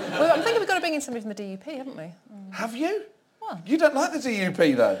else? Well, I'm thinking we've got to bring in somebody from the DUP, haven't we? Have you? Well. You don't like the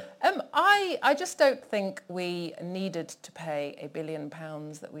DUP, though? I just don't think we needed to pay £1 billion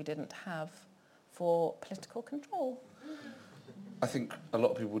that we didn't have for political control. I think a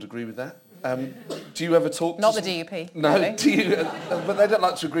lot of people would agree with that. Do you ever talk to... Not the DUP. No, really. do you? But they don't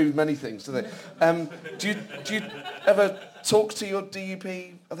like to agree with many things, do they? Do you ever talk to your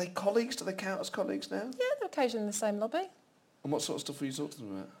DUP? Are they colleagues? Do they count as colleagues now? Yeah, they're occasionally in the same lobby. And what sort of stuff will you talk to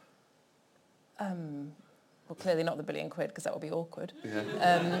them about? Well, clearly not the £1 billion, because that would be awkward. Yeah.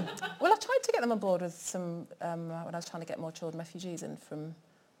 Well, I tried to get them on board with some, when I was trying to get more children refugees in from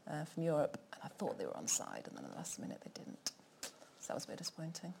Europe, and I thought they were on side, and then at the last minute they didn't. So that was a bit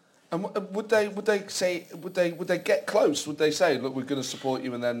disappointing. And would they get close? Would they say, look, we're going to support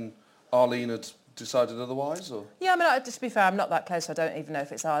you, and then Arlene had decided otherwise? Or? Yeah, I mean, just to be fair, I'm not that close, so I don't even know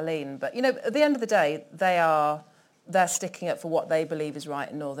if it's Arlene. But, you know, at the end of the day, they're sticking up for what they believe is right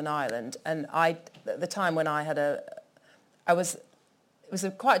in Northern Ireland. And at the time when I had it was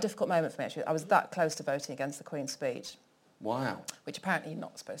quite a difficult moment for me, actually. I was that close to voting against the Queen's speech. Wow. Which apparently you're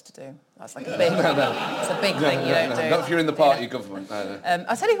not supposed to do. That's like a big, it's a big thing you don't do. Not if you're in the party government. No.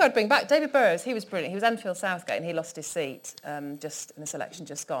 I'll tell you who I'd bring back. David Burrows, he was brilliant. He was Enfield Southgate and he lost his seat just in this election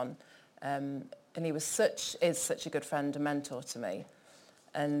just gone. And he is such a good friend and mentor to me.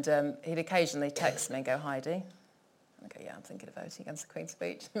 And he'd occasionally text me and go, Heidi. And I go, yeah, I'm thinking of voting against the Queen's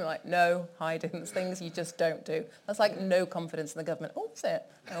speech. And I'm like, no, Heidi, there's things you just don't do. That's like no confidence in the government. Oh, is it?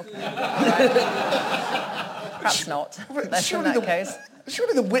 Okay. Perhaps not. Surely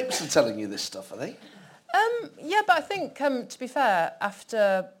the whips are telling you this stuff, are they? Yeah, but I think, to be fair,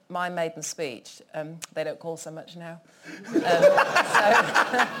 after my maiden speech, they don't call so much now.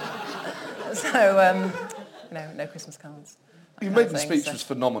 No Christmas cards. Your maiden speech was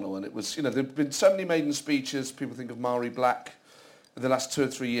phenomenal, and it was, you know, there have been so many maiden speeches. People think of Mari Black in the last 2 or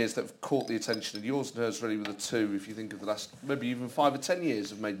 3 years that have caught the attention, and yours and hers really were the two, if you think of the last maybe even 5 or 10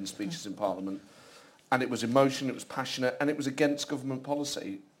 years of maiden speeches in Parliament. And it was emotion, it was passionate, and it was against government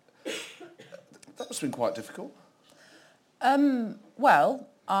policy. That must have been quite difficult. Well,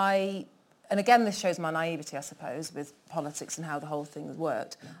 and again this shows my naivety, I suppose, with politics and how the whole thing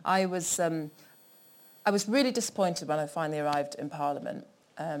worked. I was really disappointed when I finally arrived in Parliament.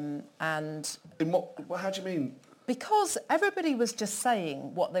 And in what? How do you mean? Because everybody was just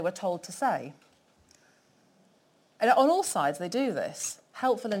saying what they were told to say. And on all sides they do this.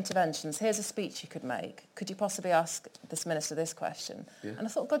 Helpful interventions. Here's a speech you could make. Could you possibly ask this minister this question? Yeah. And I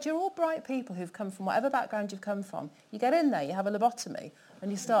thought, God, you're all bright people who've come from whatever background you've come from. You get in there, you have a lobotomy, and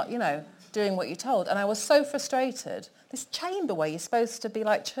you start, doing what you're told. And I was so frustrated. This chamber where you're supposed to be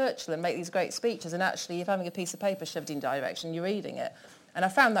like Churchill and make these great speeches, and actually you're having a piece of paper shoved in your direction, you're reading it. And I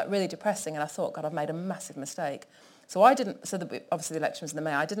found that really depressing, and I thought, God, I've made a massive mistake. So obviously the election was in the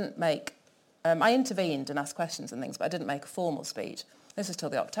May. I didn't make, I intervened and asked questions and things, but I didn't make a formal speech. This was till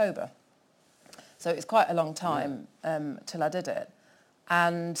the October. So it was quite a long time till I did it.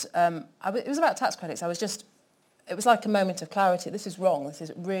 And it was about tax credits. It was like a moment of clarity. This is wrong. This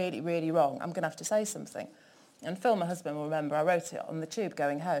is really, really wrong. I'm going to have to say something. And Phil, my husband, will remember, I wrote it on the tube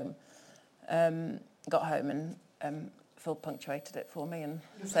going home. Got home and Phil punctuated it for me and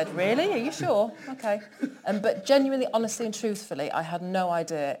said, really? Are you sure? Okay. But genuinely, honestly and truthfully, I had no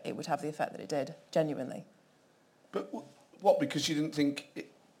idea it would have the effect that it did. Genuinely. But what, because you didn't think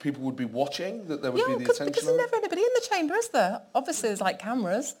people would be watching, that there would be the attention? Because there's never anybody in the chamber, is there? Obviously there's like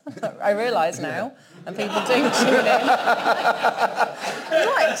cameras, I realise now, and people do tune in. There's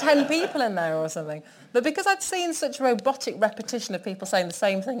like 10 people in there or something. But because I'd seen such robotic repetition of people saying the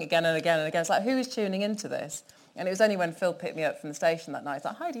same thing again and again and again, it's like, who is tuning into this? And it was only when Phil picked me up from the station that night, he's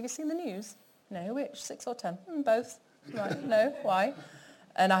like, Heidi, have you seen the news? No, which? 6 or 10? Both. Right, no, why?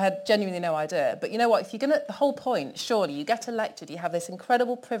 And I had genuinely no idea. But you know what, if you're going to, the whole point, surely you get elected, you have this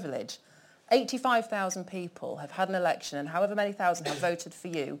incredible privilege. 85,000 people have had an election and however many thousand have voted for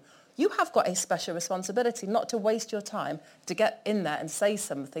you. You have got a special responsibility not to waste your time to get in there and say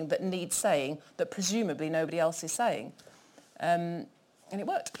something that needs saying that presumably nobody else is saying. And it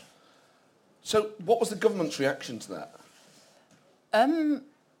worked. So what was the government's reaction to that? I'm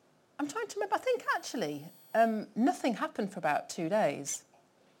trying to remember. I think actually nothing happened for about 2 days.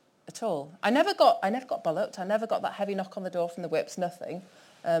 at all. I never got bollocked. I never got that heavy knock on the door from the whips. Nothing.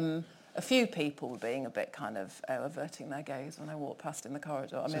 A few people were being a bit kind of averting their gaze when I walked past in the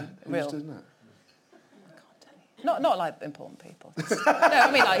corridor. I mean, who was doing that? I can't tell you. Not like important people. No,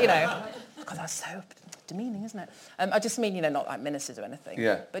 I mean like God, that's so demeaning, isn't it? I just mean not like ministers or anything.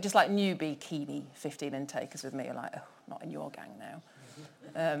 Yeah. But just like new bikini 15 intakers with me are like, oh, not in your gang now.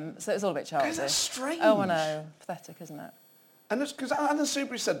 So it's all a bit childish. That's strange. Oh, I know. Pathetic, isn't it? And because Anna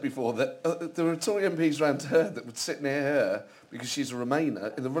Soubry said before that there were Tory MPs around her that would sit near her because she's a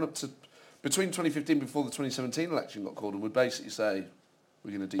Remainer in the run-up to between 2015 before the 2017 election got called and would basically say,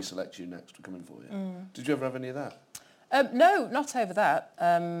 we're going to deselect you next, we're coming for you. Did you ever have any of that? No, not over that.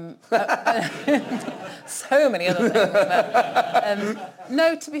 So many other things. But,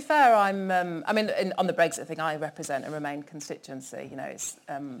 no, to be fair, on the Brexit thing, I represent a Remain constituency. It's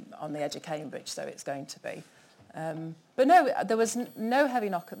on the edge of Cambridge, so it's going to be. But no, there was no heavy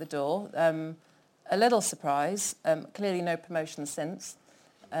knock at the door. A little surprise. Clearly no promotion since.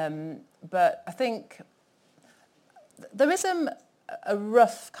 But I think there is a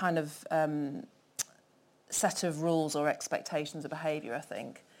rough kind of set of rules or expectations of behaviour, I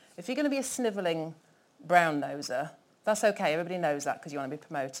think. If you're going to be a snivelling brown-noser, that's okay, everybody knows that because you want to be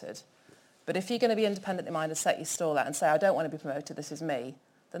promoted. But if you're going to be independently minded, set your stall out and say, I don't want to be promoted, this is me,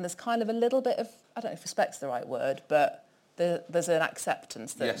 then there's kind of a little bit of, I don't know if respect's the right word, but there's an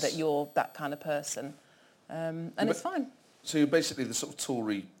acceptance that, that you're that kind of person. And it's fine. So you're basically the sort of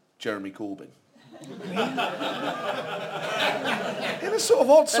Tory Jeremy Corbyn. In a sort of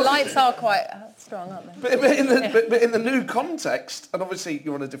odd... The lights are quite strong, aren't they? But in the new context, and obviously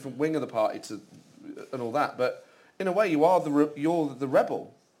you're on a different wing of the party and all that, but in a way you're the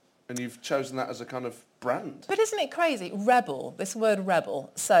rebel, and you've chosen that as a kind of brand. But isn't it crazy? Rebel, this word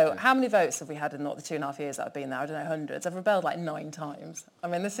rebel. So how many votes have we had in the 2.5 years that I've been there? I don't know, hundreds. I've rebelled like 9 times. I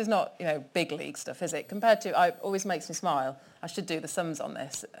mean, this is not, big league stuff, is it? Compared to, it always makes me smile. I should do the sums on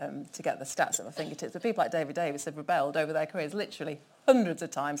this to get the stats at my fingertips. But people like David Davis have rebelled over their careers literally hundreds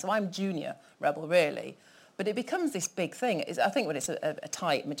of times. So I'm junior rebel, really. But it becomes this big thing. I think when it's a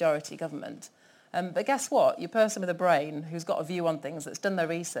tight majority government. But guess what? Your person with a brain who's got a view on things, that's done their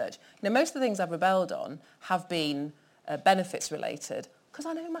research. Most of the things I've rebelled on have been benefits related because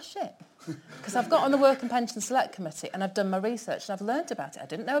I know my shit. Because I've got on the Work and Pension Select Committee and I've done my research and I've learned about it. I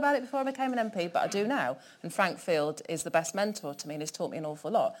didn't know about it before I became an MP, but I do now. And Frank Field is the best mentor to me and has taught me an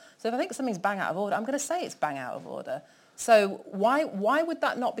awful lot. So if I think something's bang out of order, I'm going to say it's bang out of order. So why would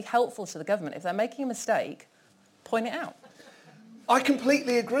that not be helpful to the government? If they're making a mistake, point it out. I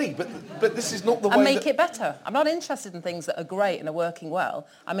completely agree, but this is not the way. And make it better. I'm not interested in things that are great and are working well.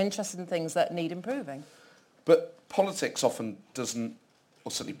 I'm interested in things that need improving. But politics often doesn't,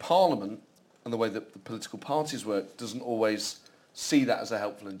 or certainly Parliament, and the way that the political parties work, doesn't always see that as a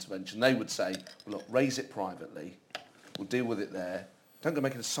helpful intervention. They would say, well, look, raise it privately. We'll deal with it there. Don't go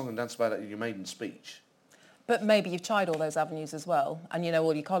making a song and dance about it in your maiden speech. But maybe you've tried all those avenues as well, and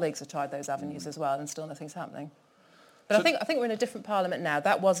all your colleagues have tried those avenues as well, and still nothing's happening. But I think we're in a different parliament now.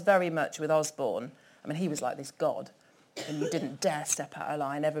 That was very much with Osborne. I mean, he was like this god, and you didn't dare step out of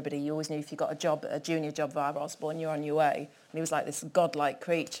line. Everybody, you always knew if you got a junior job via Osborne, you're on your way. And he was like this godlike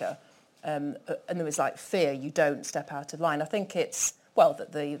creature, and there was like fear. You don't step out of line. I think it's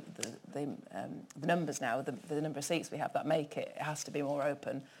the numbers now, the number of seats we have that make it. It has to be more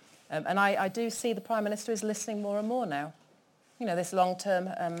open, and I do see the Prime Minister is listening more and more now. This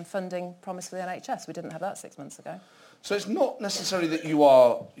long-term funding promise for the NHS. We didn't have that 6 months ago. So it's not necessarily that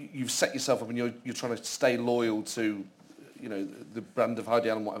you've set yourself up and you're trying to stay loyal to, the brand of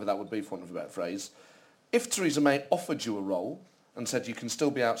Heidi Allen, whatever that would be, for want of a better phrase. If Theresa May offered you a role and said you can still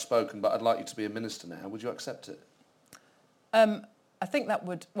be outspoken, but I'd like you to be a minister now, would you accept it? I think that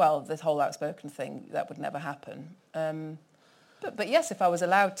would, this whole outspoken thing, that would never happen. But yes, if I was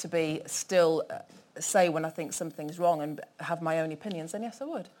allowed to be still say when I think something's wrong and have my own opinions, then yes, I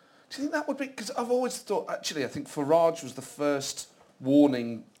would. Do you think that would be... Because I've always thought, actually, I think Farage was the first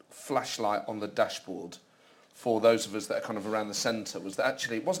warning flashlight on the dashboard for those of us that are kind of around the centre, was that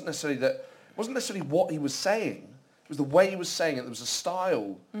actually it wasn't necessarily what he was saying, it was the way he was saying it. There was a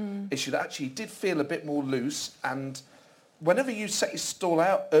style issue that actually did feel a bit more loose, and whenever you set your stall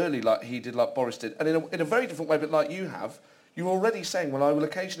out early like he did, like Boris did, and in a very different way, but like you have, you're already saying, well, I will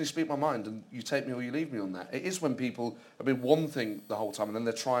occasionally speak my mind and you take me or you leave me on that. It is when people have been one thing the whole time and then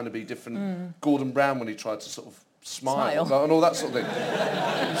they're trying to be different. Gordon Brown, when he tried to sort of smile. And all that sort of thing.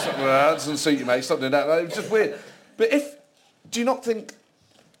 That doesn't suit you, mate. Stop doing that. It was just weird. But do you not think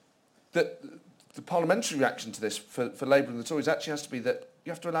that the parliamentary reaction to this for Labour and the Tories actually has to be that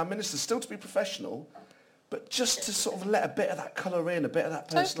you have to allow ministers still to be professional, but just to sort of let a bit of that colour in, a bit of that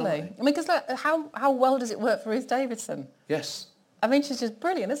personality. Totally. I mean, because how well does it work for Ruth Davidson? Yes. I mean, she's just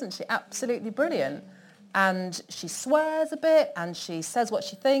brilliant, isn't she? Absolutely brilliant. And she swears a bit and she says what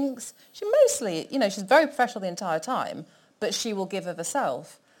she thinks. She mostly, she's very professional the entire time, but she will give of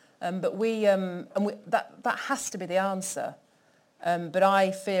herself. But that has to be the answer. But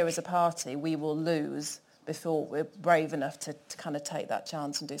I fear as a party we will lose before we're brave enough to kind of take that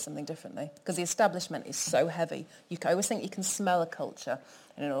chance and do something differently. Because the establishment is so heavy. I always think you can smell a culture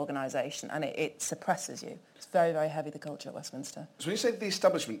in an organisation and it suppresses you. It's very, very heavy, the culture at Westminster. So when you say the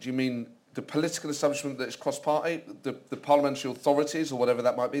establishment, do you mean the political establishment that is cross-party, the parliamentary authorities or whatever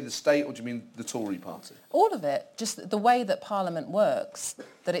that might be, the state, or do you mean the Tory party? All of it. Just the way that Parliament works,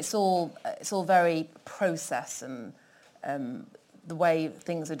 that it's all very process and the way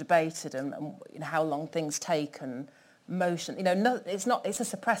things are debated and how long things take and motion. It's a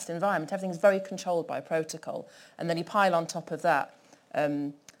suppressed environment. Everything's very controlled by protocol. And then you pile on top of that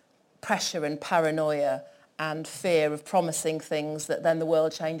pressure and paranoia and fear of promising things that then the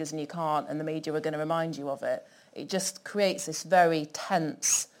world changes and you can't and the media are going to remind you of it. It just creates this very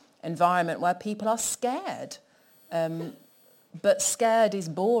tense environment where people are scared. But scared is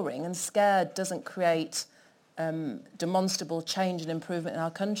boring and scared doesn't create demonstrable change and improvement in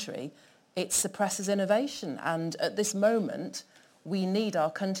our country. It suppresses innovation. And at this moment, we need our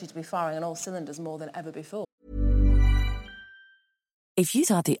country to be firing on all cylinders more than ever before. If you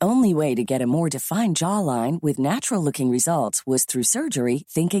thought the only way to get a more defined jawline with natural-looking results was through surgery,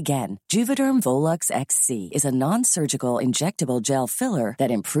 think again. Juvederm Volux XC is a non-surgical injectable gel filler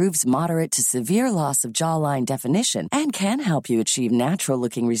that improves moderate to severe loss of jawline definition and can help you achieve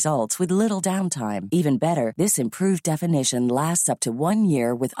natural-looking results with little downtime. Even better, this improved definition lasts up to 1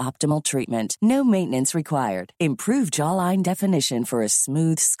 year with optimal treatment. No maintenance required. Improve jawline definition for a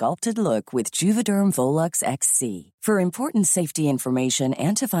smooth, sculpted look with Juvederm Volux XC. For important safety information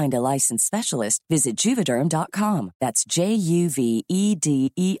and to find a licensed specialist, visit Juvederm.com. That's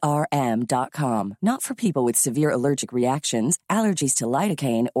JUVEDERM.com. Not for people with severe allergic reactions, allergies to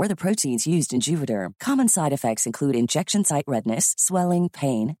lidocaine, or the proteins used in Juvederm. Common side effects include injection site redness, swelling,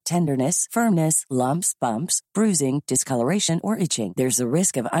 pain, tenderness, firmness, lumps, bumps, bruising, discoloration, or itching. There's a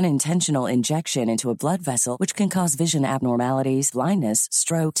risk of unintentional injection into a blood vessel, which can cause vision abnormalities, blindness,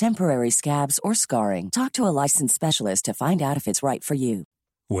 stroke, temporary scabs, or scarring. Talk to a licensed specialist to find out if it's right for you.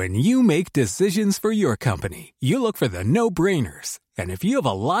 When you make decisions for your company, you look for the no-brainers. And if you have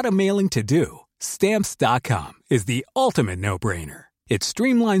a lot of mailing to do, Stamps.com is the ultimate no-brainer. It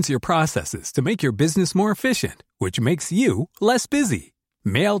streamlines your processes to make your business more efficient, which makes you less busy.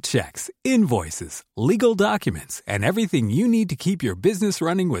 Mail checks, invoices, legal documents, and everything you need to keep your business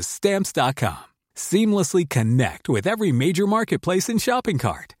running with Stamps.com. Seamlessly connect with every major marketplace and shopping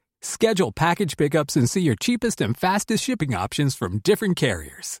cart. Schedule package pickups and see your cheapest and fastest shipping options from different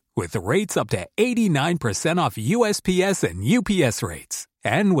carriers. With rates up to 89% off USPS and UPS rates.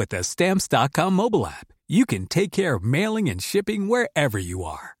 And with the Stamps.com mobile app, you can take care of mailing and shipping wherever you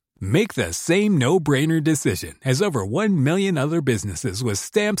are. Make the same no-brainer decision as over 1 million other businesses with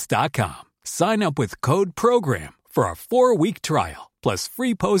Stamps.com. Sign up with code PROGRAM for a 4-week trial, plus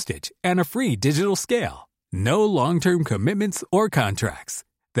free postage and a free digital scale. No long-term commitments or contracts.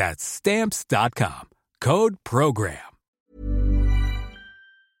 That's Stamps.com. Code PROGRAM.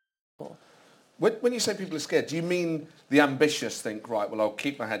 When you say people are scared, do you mean the ambitious think, right, well, I'll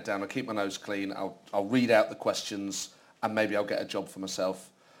keep my head down, I'll keep my nose clean, I'll read out the questions, and maybe I'll get a job for myself?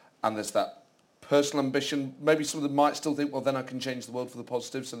 And there's that personal ambition. Maybe some of them might still think, well, then I can change the world for the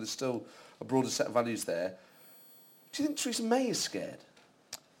positive, so there's still a broader set of values there. Do you think Theresa May is scared?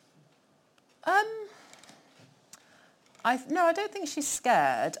 No, I don't think she's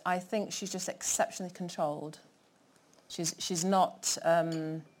scared. I think she's just exceptionally controlled. She's not...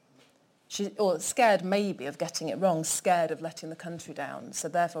 or scared maybe of getting it wrong, scared of letting the country down. So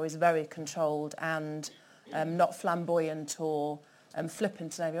therefore is very controlled and not flamboyant or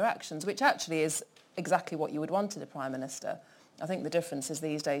flippant in her actions, which actually is exactly what you would want in a Prime Minister. I think the difference is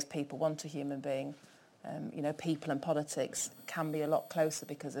these days people want a human being. People and politics can be a lot closer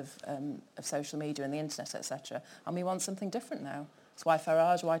because of social media and the internet, etc. And we want something different now. That's why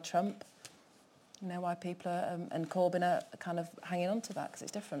Farage, why Trump, why people are, and Corbyn are kind of hanging on to that, because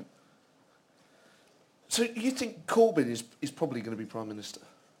it's different. So you think Corbyn is probably going to be Prime Minister?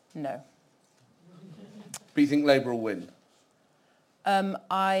 No. But you think Labour will win?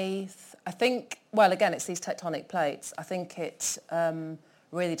 I think, well, again, it's these tectonic plates. I think it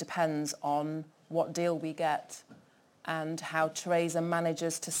really depends on what deal we get and how Theresa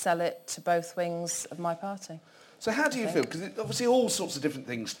manages to sell it to both wings of my party. So how do you feel? Because obviously all sorts of different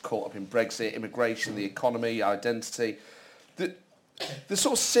things caught up in Brexit, immigration, the economy, identity. The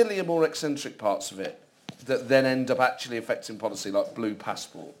sort of sillier, more eccentric parts of it that then end up actually affecting policy, like blue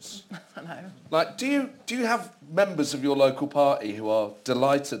passports. I know. Like, do you have members of your local party who are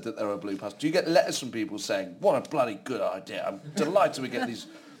delighted that there are blue passports? Do you get letters from people saying, what a bloody good idea, I'm delighted we get these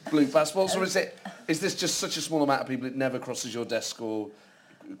blue passports? Or is this just such a small amount of people it never crosses your desk or,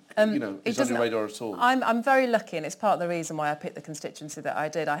 is on your radar at all? I'm very lucky, and it's part of the reason why I picked the constituency that I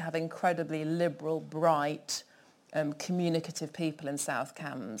did. I have incredibly liberal, bright, communicative people in South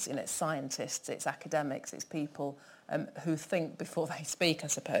Cambs. It's scientists, it's academics, it's people who think before they speak, I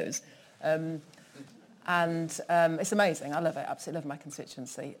suppose. And it's amazing. I love it. Absolutely love my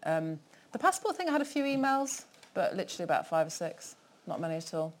constituency. The passport thing, I had a few emails, but literally about 5 or 6. Not many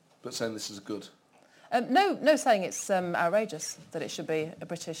at all. But saying this is good? No, saying it's outrageous that it should be a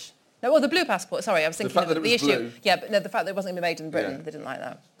British... No, well, the blue passport, sorry, I was thinking of the issue. Blue. Yeah, but no, the fact that it wasn't going to be made in Britain, they didn't like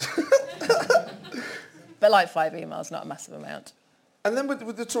that. But like 5 emails, not a massive amount. And then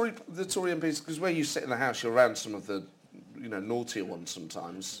with the Tory MPs, because where you sit in the House, you're around some of the, naughtier ones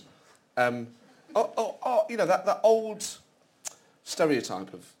sometimes. That old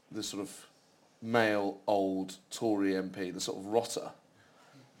stereotype of the sort of male old Tory MP, the sort of rotter.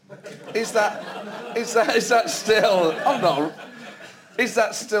 Is that still? I'm not. Is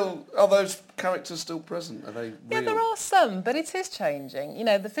that still? Are those characters still present? Are they real? Yeah, there are some, but it is changing.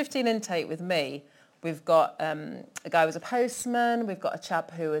 The 15 intake with me. We've got a guy who was a postman, we've got a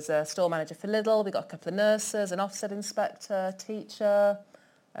chap who was a store manager for Lidl, we've got a couple of nurses, an offset inspector, teacher.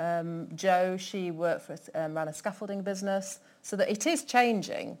 Jo, she worked for, ran a scaffolding business. So that it is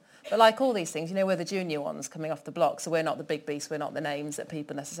changing. But like all these things, we're the junior ones coming off the block, so we're not the big beasts, we're not the names that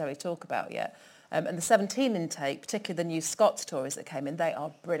people necessarily talk about yet. And the 17 intake, particularly the new Scots Tories that came in, they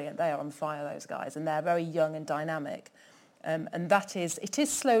are brilliant. They are on fire, those guys, and they're very young and dynamic. And it is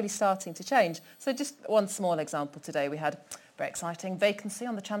slowly starting to change. So just one small example today, we had very exciting vacancy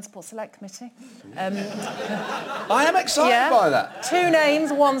on the Transport Select Committee. I am excited by that. 2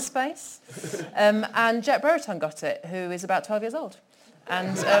 names, 1 space. And Jet Brereton got it, who is about 12 years old.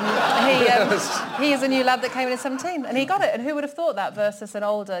 And he is a new lad that came in at 17, and he got it. And who would have thought that versus an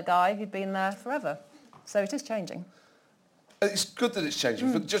older guy who'd been there forever? So it is changing. It's good that it's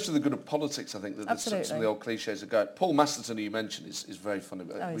changing, but just for the good of politics, I think that some of the old cliches are going. Paul Masterton, who you mentioned, is very funny.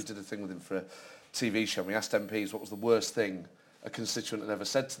 We did a thing with him for a TV show, and we asked MPs what was the worst thing a constituent had ever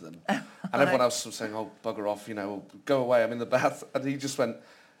said to them. And everyone else was saying, oh, bugger off, go away, I'm in the bath. And he just went,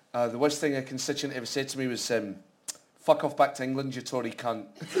 the worst thing a constituent ever said to me was, fuck off back to England, you Tory cunt.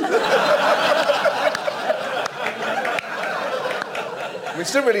 We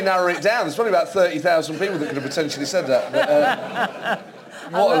still really narrow it down. There's probably about 30,000 people that could have potentially said that. But,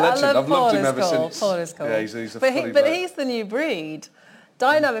 what a legend. I've loved him ever since. Paul is cool. Yeah, he's a but he's the new breed.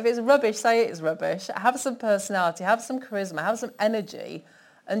 Dino, if it's rubbish, say it's rubbish. Have some personality, have some charisma, have some energy,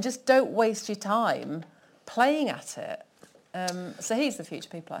 and just don't waste your time playing at it. So he's the future,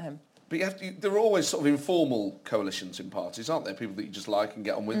 people like him. But there are always sort of informal coalitions in parties, aren't there? People that you just like and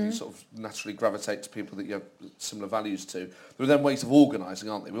get on with. You sort of naturally gravitate to people that you have similar values to. There are then ways of organising,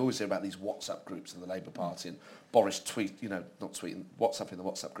 aren't there? We always hear about these WhatsApp groups in the Labour Party, and Boris WhatsApping the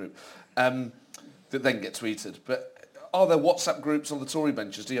WhatsApp group, that then get tweeted. But are there WhatsApp groups on the Tory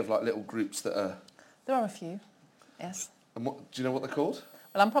benches? Do you have like little groups that are... There are a few, yes. And do you know what they're called?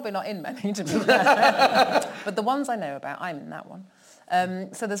 Well, I'm probably not in many, to be fair. But the ones I know about, I'm in that one.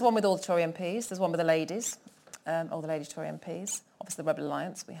 So there's one with all the Tory MPs, there's one with the ladies, all the lady Tory MPs. Obviously the Rebel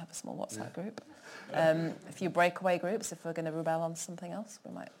Alliance, we have a small WhatsApp group. A few breakaway groups, if we're going to rebel on something else,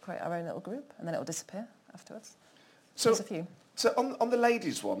 we might create our own little group, and then it'll disappear afterwards. So there's a few. So on the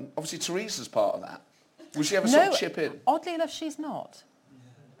ladies one, obviously Teresa's part of that. Will she ever sort of chip in? Oddly enough, she's not.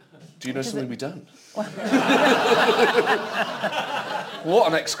 Do you know something we don't? What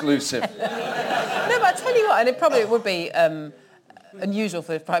an exclusive. No, but I tell you what, and it probably would be... unusual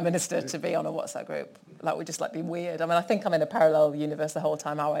for the Prime Minister to be on a WhatsApp group. Like, would just be weird. I mean, I think I'm in a parallel universe the whole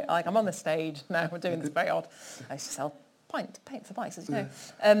time. I'm on the stage now. We're doing this very odd. I used to sell paint for bikes, as you know.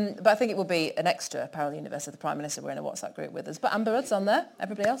 But I think it would be an extra parallel universe if the Prime Minister were in a WhatsApp group with us. But Amber Rudd's on there.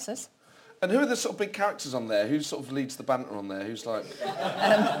 Everybody else is. And who are the sort of big characters on there? Who sort of leads the banter on there? Who's like...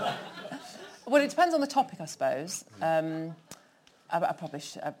 Well, it depends on the topic, I suppose. I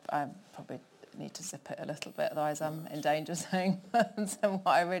probably need to zip it a little bit, otherwise I'm in danger of saying what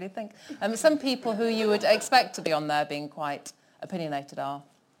I really think. Some people who you would expect to be on there being quite opinionated are.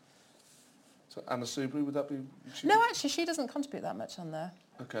 So Anna Soubry, would that be... No, actually, she doesn't contribute that much on there.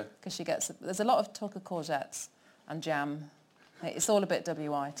 Okay. Because there's a lot of talk of courgettes and jam It's all a bit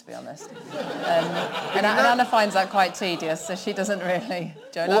WI, to be honest. And Anna finds that quite tedious, so she doesn't really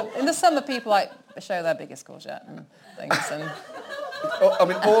join up. In the summer, people like show their biggest courgette and things, and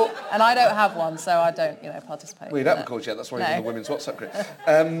and I don't have one, so I don't, participate. Well, you don't have a courgette. That's why you're in the women's WhatsApp group.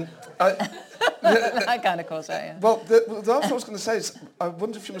 That kind of courgette, yeah. Well, the other thing I was going to say is, I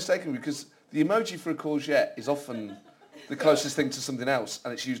wonder if you're mistaken, because the emoji for a courgette is often the closest thing to something else,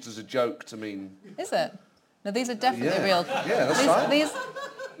 and it's used as a joke to mean... Is it? No, these are definitely real. Yeah, that's right.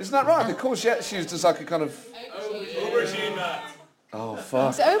 Isn't that right? The courgette's used as like a kind of... Aubergine, Matt. Oh,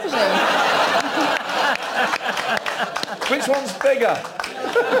 fuck. Is it aubergine? Which one's bigger?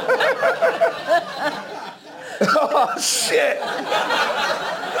 Oh, shit!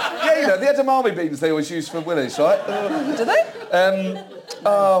 Yeah, the edamame beans they always use for willies, right? Do they?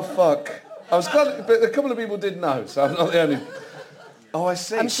 Oh, fuck. I was glad, but a couple of people did know, so I'm not the only... Oh, I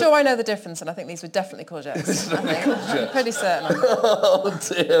see. I'm sure I know the difference, and I think these were definitely courgettes. This is definitely courgettes. I'm pretty certain. Oh,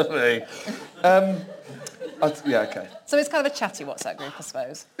 dear me. Yeah, okay. So it's kind of a chatty WhatsApp group, I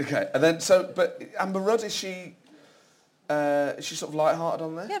suppose. Okay, and then, but Amber Rudd, is she sort of light-hearted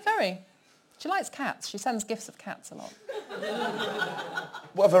on there? Yeah, very. She likes cats. She sends gifts of cats a lot.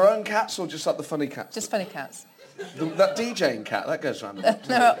 What, of her own cats, or just like the funny cats? Just funny cats. That DJing cat, that goes round.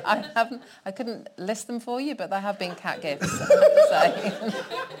 No, I haven't. I couldn't list them for you, but there have been cat gifts, I have to say.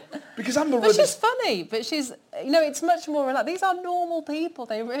 Because Amber Rudd But she's funny, but she's, it's much more relaxed. These are normal people,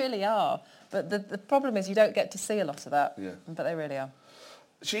 they really are. But the problem is you don't get to see a lot of that. Yeah. But they really are.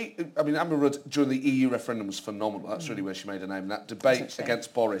 Amber Rudd, during the EU referendum was phenomenal. That's really where she made her name. That debate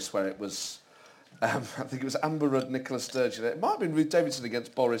against Boris, where it was, I think it was Amber Rudd, Nicola Sturgeon. It might have been Ruth Davidson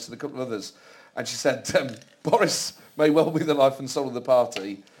against Boris and a couple of others. And she said, Boris may well be the life and soul of the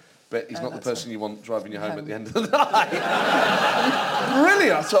party, but he's not the person you want driving you home at the end of the night.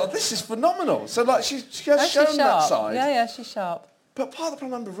 Brilliant. I thought, this is phenomenal. So, like, she has shown that side. Yeah, she's sharp. But part of the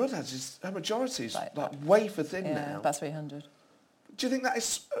problem Amber Rudd has is her majority is like wafer thin now. About 300. Do you think that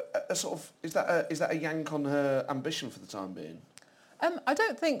is a sort of, is that a yank on her ambition for the time being? I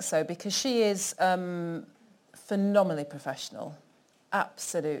don't think so, because she is phenomenally professional.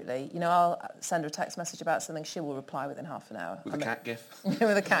 Absolutely. I'll send her a text message about something, she will reply within half an hour. With a cat gif?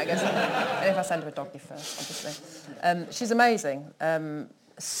 With a cat gif. And if I send her a dog gif first, obviously. She's amazing.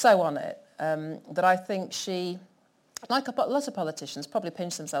 So on it. That I think she, like a lot of politicians, probably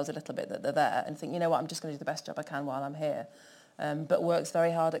pinch themselves a little bit that they're there and think, you know what, I'm just going to do the best job I can while I'm here. But works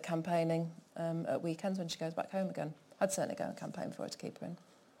very hard at campaigning at weekends when she goes back home again. I'd certainly go and campaign for her to keep her in.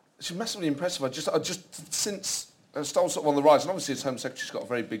 She's massively impressive. I just since Stoll's sort of on the rise, and obviously as Home Secretary's got a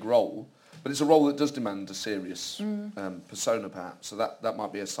very big role, but it's a role that does demand a serious persona, perhaps. So that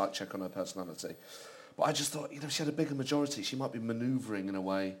might be a slight check on her personality. But I just thought, if she had a bigger majority, she might be manoeuvring in a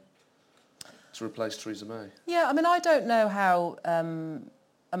way to replace Theresa May. Yeah, I don't know how...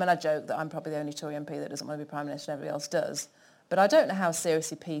 I joke that I'm probably the only Tory MP that doesn't want to be Prime Minister and everybody else does. But I don't know how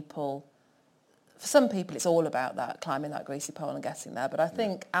seriously people... For some people, it's all about that, climbing that greasy pole and getting there. But I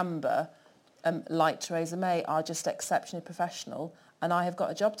think Amber... like Theresa May, are just exceptionally professional, and I have got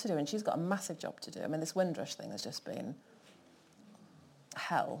a job to do, and she's got a massive job to do. This Windrush thing has just been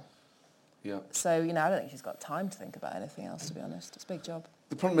hell. Yeah. So, I don't think she's got time to think about anything else, to be honest. It's a big job.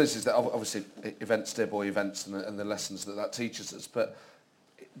 The problem is that obviously events steer boy events and the lessons that teaches us, but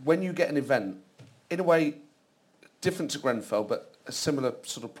when you get an event, in a way, different to Grenfell, but a similar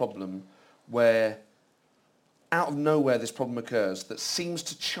sort of problem, where out of nowhere this problem occurs that seems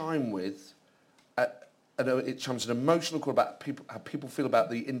to chime with it chimes an emotional call about how people feel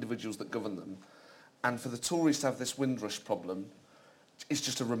about the individuals that govern them. And for the Tories to have this Windrush problem is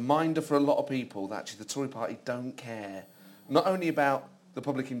just a reminder for a lot of people that actually the Tory party don't care, not only about the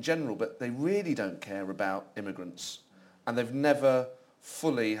public in general, but they really don't care about immigrants. And they've never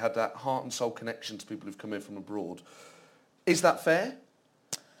fully had that heart and soul connection to people who've come in from abroad. Is that fair?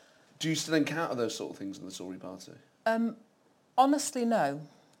 Do you still encounter those sort of things in the Tory party? Honestly, no.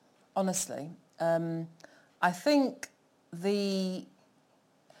 Honestly. I think it's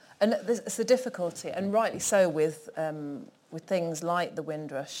a difficulty, and rightly so, with things like the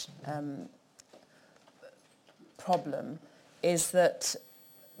Windrush problem, is that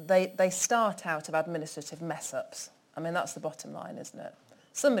they start out of administrative mess-ups. That's the bottom line, isn't it?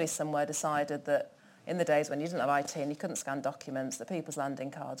 Somebody somewhere decided that in the days when you didn't have IT and you couldn't scan documents, that people's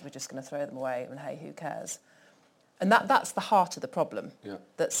landing cards were just going to throw them away, and hey, who cares? And that's the heart of the problem. Yeah.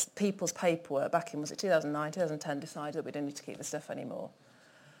 That's people's paperwork back in, was it 2009, 2010, decided that we didn't need to keep the stuff anymore.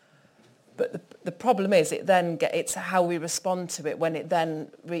 But the problem is it's how we respond to it when it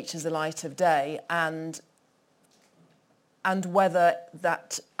then reaches the light of day, and whether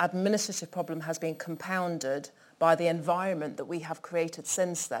that administrative problem has been compounded by the environment that we have created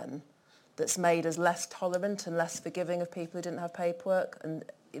since then, that's made us less tolerant and less forgiving of people who didn't have paperwork. And,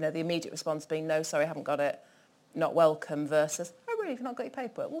 the immediate response being, no, sorry, I haven't got it, not welcome, versus, oh, really, you've not got your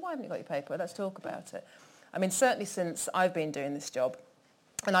paperwork? Well, why haven't you got your paperwork? Let's talk about it. I mean, certainly since I've been doing this job,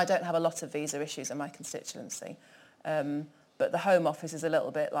 and I don't have a lot of visa issues in my constituency, but the Home Office is a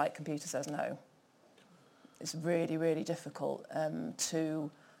little bit like computer says no. It's really, really difficult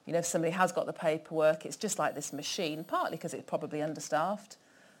to, if somebody has got the paperwork, it's just like this machine, partly because it's probably understaffed.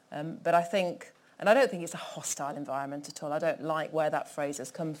 But I think, and I don't think it's a hostile environment at all. I don't like where that phrase has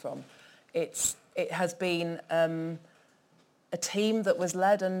come from. It has been a team that was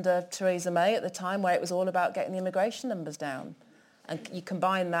led under Theresa May at the time, where it was all about getting the immigration numbers down. And you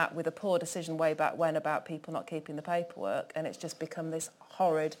combine that with a poor decision way back when about people not keeping the paperwork, and it's just become this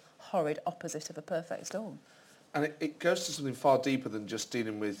horrid opposite of a perfect storm. And it goes to something far deeper than just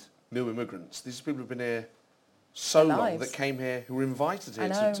dealing with new immigrants. These people have been here so long, that came here, who were invited here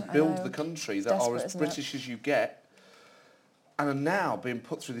to build the country, that are as British as you get, and are now being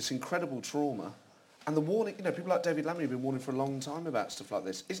put through this incredible trauma. And the warning, people like David Lammy have been warning for a long time about stuff like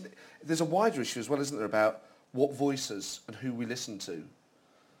this. There's a wider issue as well, isn't there, about what voices and who we listen to.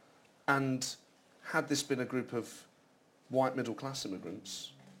 And had this been a group of white middle-class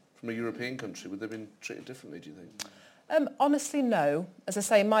immigrants from a European country, would they have been treated differently, do you think? Honestly, no. As I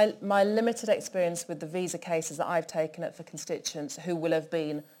say, my limited experience with the visa cases that I've taken up for constituents who will have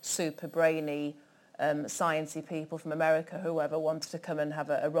been super brainy, sciencey people from America, whoever wanted to come and have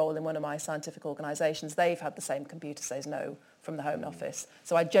a role in one of my scientific organisations, they've had the same computer says no from the Home Office.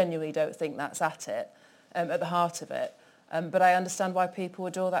 So I genuinely don't think that's at the heart of it. But I understand why people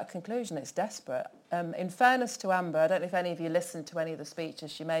would draw that conclusion. It's desperate. In fairness to Amber, I don't know if any of you listened to any of the speeches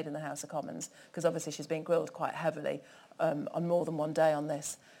she made in the House of Commons, because obviously she's been grilled quite heavily on more than one day on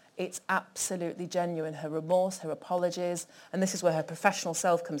this. It's absolutely genuine, her remorse, her apologies, and this is where her professional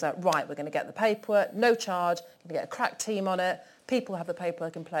self comes out. Right, we're going to get the paperwork, no charge, we're going to get a crack team on it, people have the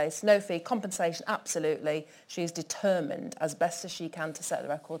paperwork in place, no fee, compensation, absolutely. She is determined as best as she can to set the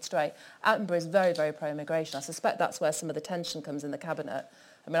record straight. Amber is very, very pro-immigration. I suspect that's where some of the tension comes in the Cabinet.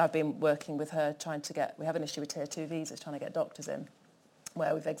 I mean, I've been working with her we have an issue with Tier 2 visas, trying to get doctors in,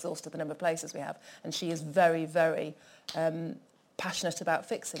 where we've exhausted the number of places we have. And she is very, very passionate about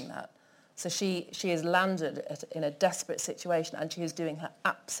fixing that. So she has landed in a desperate situation, and she is doing her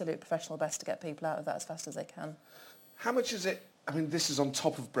absolute professional best to get people out of that as fast as they can. How much is it, I mean, this is on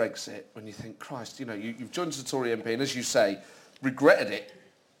top of Brexit, when you think, Christ, you've joined as a Tory MP, and as you say, regretted it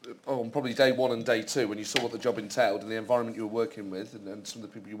on probably day one and day two, when you saw what the job entailed and the environment you were working with and some of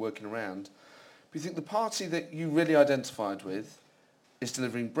the people you're working around. But you think the party that you really identified with is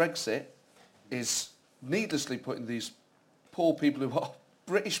delivering Brexit, is needlessly putting these poor people who are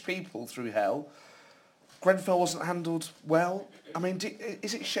British people through hell. Grenfell wasn't handled well. I mean,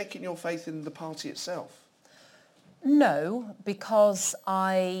 is it shaking your faith in the party itself? No, because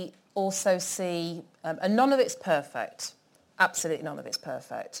I also see, and none of it's perfect. Absolutely none of it's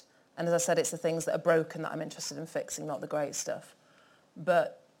perfect. And as I said, it's the things that are broken that I'm interested in fixing, not the great stuff.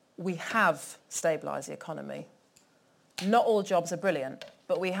 But we have stabilised the economy. Not all jobs are brilliant,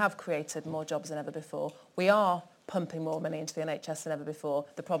 but we have created more jobs than ever before. We are pumping more money into the NHS than ever before.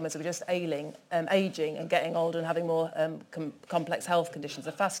 The problem is we're just ageing and getting older and having more complex health conditions.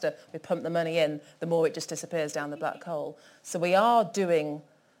 The faster we pump the money in, the more it just disappears down the black hole. So we are doing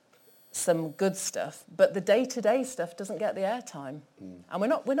some good stuff, but the day-to-day stuff doesn't get the airtime. And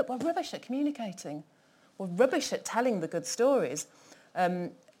we're rubbish at communicating. We're rubbish at telling the good stories.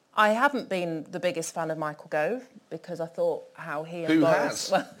 I haven't been the biggest fan of Michael Gove, because I thought how he and Boris...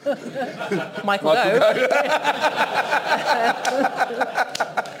 Who has? Well, Michael Gove.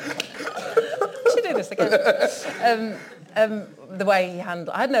 We should do this again. The way he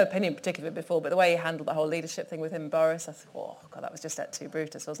handled... I had no opinion particularly of it before, but the way he handled the whole leadership thing with him and Boris, I thought, oh, God, that was just et tu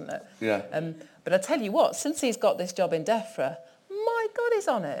Brutus, wasn't it? Yeah. But I tell you what, since he's got this job in DEFRA, my God, he's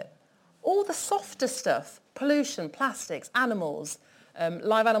on it. All the softer stuff, pollution, plastics, animals...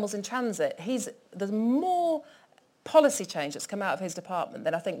 live animals in transit. There's more policy change that's come out of his department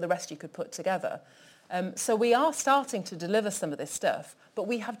than I think the rest you could put together. So we are starting to deliver some of this stuff, but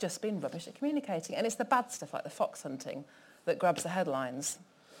we have just been rubbish at communicating. And it's the bad stuff like the fox hunting that grabs the headlines.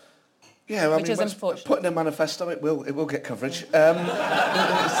 Yeah, well, which is unfortunate. Putting a manifesto, it will get coverage.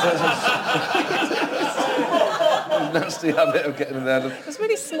 Nasty habit of getting in there. It was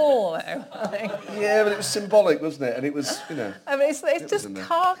really small, though, I think. Yeah, but it was symbolic, wasn't it? And it was, I mean, it's just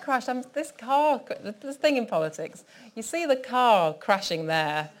car crash. This thing in politics, you see the car crashing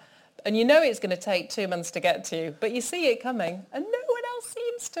there, and you know it's going to take 2 months to get to you, but you see it coming, and no one else just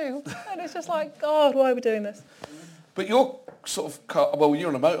seems to. And it's just like, God, why are we doing this? But you're sort of... Well, you're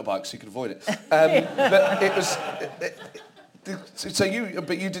on a motorbike, so you could avoid it. But it was... So you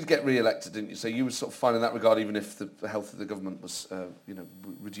did get re-elected, didn't you? So you were sort of fine in that regard, even if the health of the government was,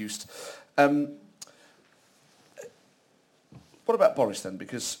 reduced. What about Boris then?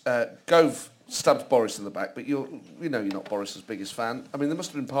 Because Gove stabbed Boris in the back, but you're not Boris's biggest fan. I mean, there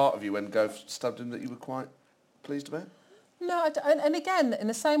must have been part of you when Gove stabbed him that you were quite pleased about. No, and again, in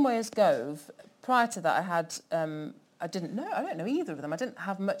the same way as Gove, prior to that, I had I don't know either of them. I didn't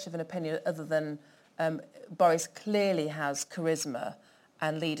have much of an opinion other than Boris clearly has charisma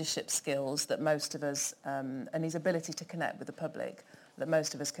and leadership skills that most of us, and his ability to connect with the public, that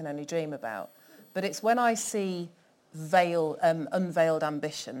most of us can only dream about. But it's when I see unveiled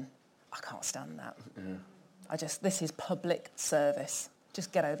ambition, I can't stand that. Yeah. This is public service.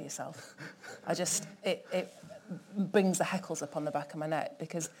 Just get over yourself. It brings the heckles up on the back of my neck,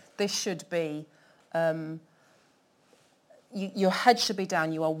 because this should be, your head should be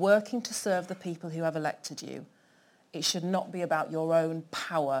down. You are working to serve the people who have elected you. It should not be about your own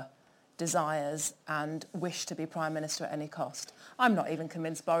power, desires and wish to be Prime Minister at any cost. I'm not even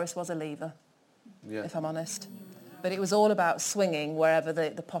convinced Boris was a leaver, if I'm honest. But it was all about swinging wherever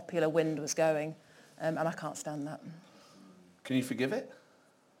the popular wind was going, and I can't stand that. Can you forgive it?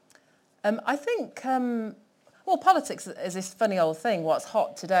 I think, politics is this funny old thing. What's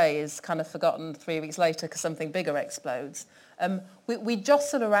hot today is kind of forgotten 3 weeks later because something bigger explodes. We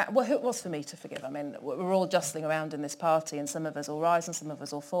jostle around. Well, what's for me to forgive? I mean, we're all jostling around in this party, and some of us will rise and some of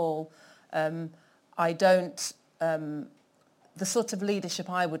us will fall. I don't... the sort of leadership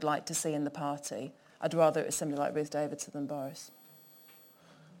I would like to see in the party, I'd rather it was somebody like Ruth Davidson than Boris.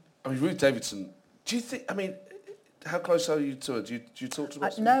 I mean, Ruth Davidson, do you think... I mean, how close are you to her? Do you talk to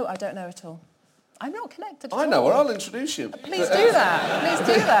her? No, I don't know at all. I'm not connected at all. I know her, I'll introduce you. Please do that.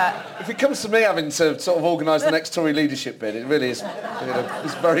 Please do that. If it comes to me having to sort of organise the next Tory leadership bid, it really is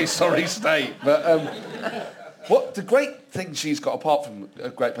it's a very sorry state. But what the great thing she's got, apart from a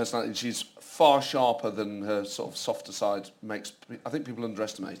great personality, she's far sharper than her sort of softer side makes... I think people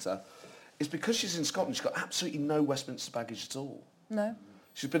underestimate her. Is because she's in Scotland, she's got absolutely no Westminster baggage at all. No.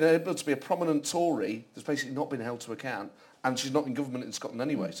 She's been able to be a prominent Tory that's basically not been held to account, and she's not in government in Scotland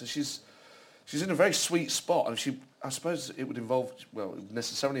anyway. So she's in a very sweet spot, and I suppose it would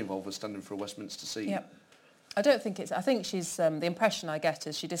necessarily involve her standing for a Westminster seat. Yep. I think she's, the impression I get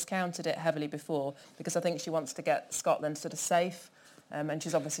is she discounted it heavily before because I think she wants to get Scotland sort of safe. And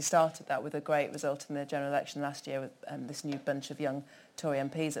she's obviously started that with a great result in the general election last year with this new bunch of young Tory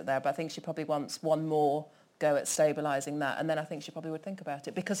MPs up there. But I think she probably wants one more go at stabilising that. And then I think she probably would think about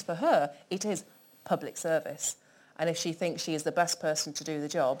it. Because for her, it is public service. And if she thinks she is the best person to do the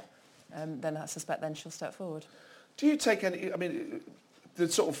job, then I suspect then she'll step forward. Do you take any... I mean, the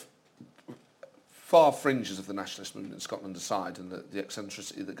sort of far fringes of the nationalist movement in Scotland aside and the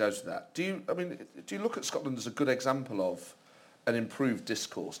eccentricity that goes with that, do you look at Scotland as a good example of an improved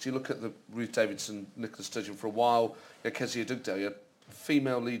discourse? Do you look at the Ruth Davidson, Nicola Sturgeon for a while, Kezia Dugdale, you had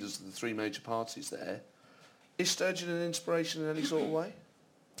female leaders of the three major parties there. Is Sturgeon an inspiration in any sort of way?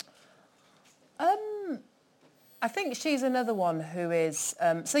 I think she's another one who is...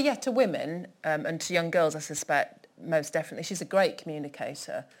 to women and to young girls, I suspect, most definitely. She's a great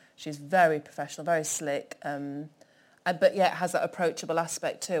communicator. She's very professional, very slick, but yet has that approachable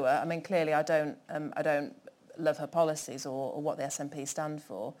aspect to her. I mean, clearly I don't love her policies or what the SNP stand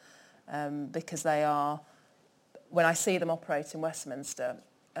for, because they are, when I see them operate in Westminster,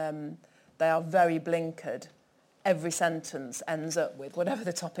 they are very blinkered. Every sentence ends up with, whatever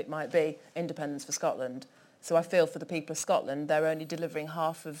the topic might be, independence for Scotland. So I feel for the people of Scotland, they're only delivering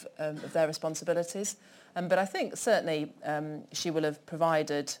half of their responsibilities. But I think certainly she will have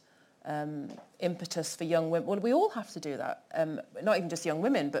provided impetus for young women. Well, we all have to do that. Not even just young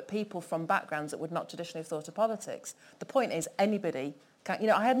women, but people from backgrounds that would not traditionally have thought of politics. The point is, anybody can...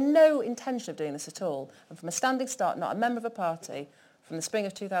 I had no intention of doing this at all. And from a standing start, not a member of a party, from the spring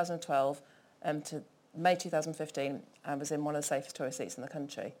of 2012 to May 2015, I was in one of the safest Tory seats in the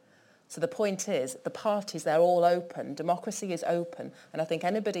country. So the point is, the parties, they're all open. Democracy is open. And I think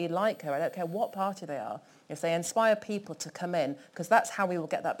anybody like her, I don't care what party they are, if they inspire people to come in, because that's how we will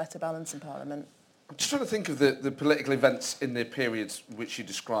get that better balance in Parliament. I'm just trying to think of the political events in the periods which you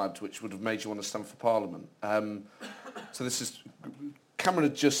described, which would have made you want to stand for Parliament. So this is... Cameron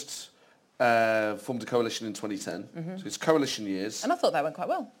had just formed a coalition in 2010. Mm-hmm. So it's coalition years. And I thought that went quite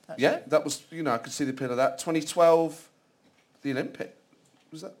well, actually. Yeah, that was, I could see the appeal of that. 2012, the Olympic.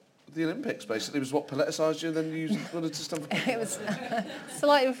 Was that... The Olympics, basically, was what politicised you, and then you wanted to stand for... It was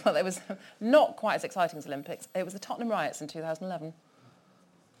slightly... Well, it was not quite as exciting as Olympics. It was the Tottenham riots in 2011.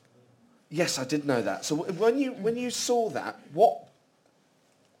 Yes, I did know that. So when you saw that, what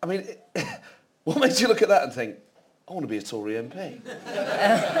made you look at that and think, I want to be a Tory MP?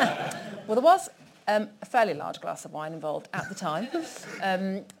 Well, there was a fairly large glass of wine involved at the time.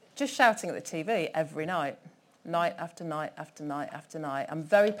 Just shouting at the TV every night. Night after night after night after night. I'm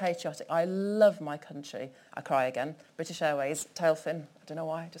very patriotic. I love my country. I cry again. British Airways, tail fin. I don't know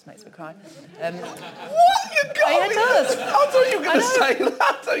why, it just makes me cry. What? You got It does. I thought you were going to say that.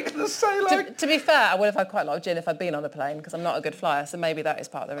 I thought you were going to say like... To be fair, I would have had quite a lot of gin if I'd been on a plane, because I'm not a good flyer, so maybe that is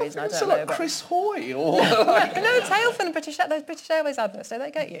part of the reason. I don't know. Like Chris Hoy or... like... No, tail fin and those British Airways adverts, don't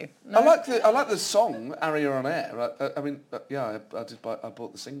they get you? No? I like the song, Aria on Air. I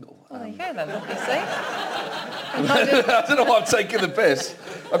bought the single. Well, there you go then, you see. I don't know why I'm taking the piss.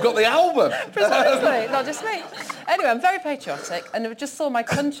 I've got the album. Precisely, not just me. Anyway, I'm very patriotic, and I just saw my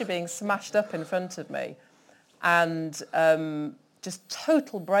country being smashed up in front of me, and just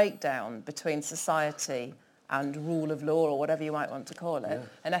total breakdown between society and rule of law, or whatever you might want to call it. Yeah.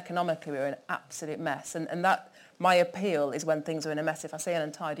 And economically, we were in an absolute mess. And that, my appeal is when things are in a mess. If I see an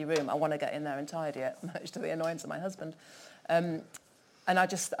untidy room, I want to get in there and tidy it, much to the annoyance of my husband. And I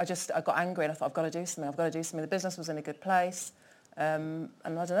got angry, and I thought, I've got to do something. The business was in a good place. And I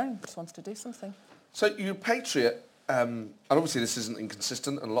don't know, just wanted to do something. So you're a patriot, and obviously this isn't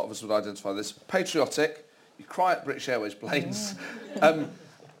inconsistent, and a lot of us would identify this. Patriotic, you cry at British Airways planes.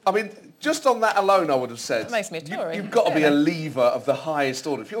 Just on that alone, I would have said... That makes me a Tory. You've got to be a lever of the highest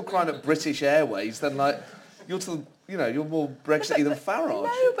order. If you're crying at British Airways, then you're more Brexity than Farage.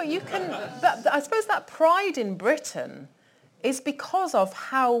 No, but you can... I suppose that pride in Britain is because of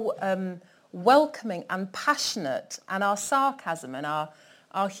how welcoming and passionate, and our sarcasm and our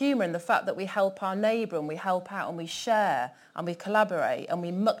humour, and the fact that we help our neighbour and we help out and we share and we collaborate and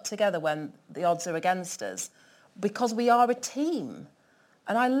we muck together when the odds are against us, because we are a team.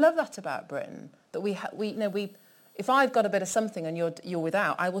 And I love that about Britain, that if I've got a bit of something and you're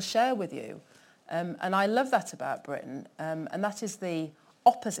without, I will share with you. And I love that about Britain, and that is the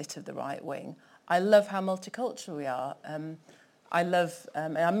opposite of the right wing. I love how multicultural we are. I love,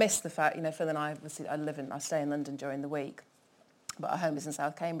 and I miss the fact, Phil and I stay in London during the week, but our home is in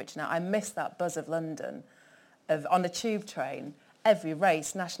South Cambridge now. I miss that buzz of London, on a tube train, every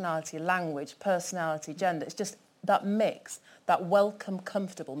race, nationality, language, personality, gender. It's just that mix, that welcome,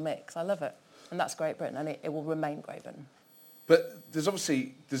 comfortable mix. I love it. And that's Great Britain, and it will remain Great Britain. But there's a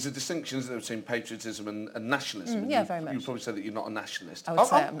distinction, isn't there, between patriotism and nationalism. Very much. You probably say that you're not a nationalist.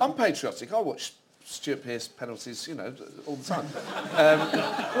 I'm patriotic. I watch Stuart Pearce penalties, all the time. I've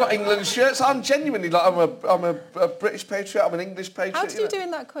got England shirts. I'm genuinely I'm a British patriot. I'm an English patriot. How did you do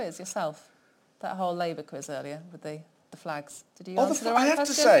in that quiz yourself? That whole Labour quiz earlier with the flags. Did you answer the right question? I have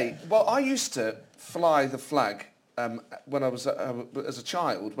to say, I used to fly the flag when I was as a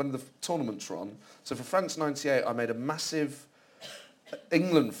child, when the tournaments were on. So for France '98, I made a massive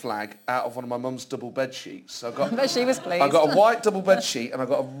England flag out of one of my mum's double bed sheets. I bet she was pleased. I got a white double bed sheet and I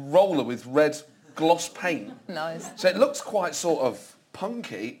got a roller with red gloss paint. Nice. So it looks quite sort of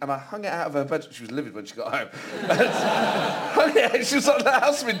punky, and I hung it out of her bed. She was livid when she got home. She was like, the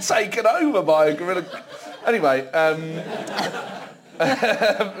house had been taken over by a gorilla. Anyway, it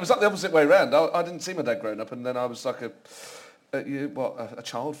was like the opposite way around. I didn't see my dad growing up, and then I was like a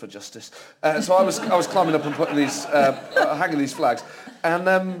child for justice. So I was climbing up and putting these, hanging these flags,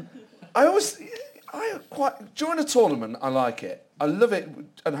 and during a tournament, I like it. I love it,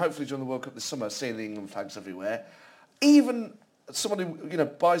 and hopefully during the World Cup this summer, seeing the England flags everywhere. Even someone who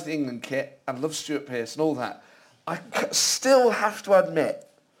buys the England kit and loves Stuart Pearce and all that, I still have to admit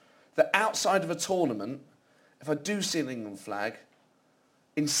that outside of a tournament, if I do see an England flag,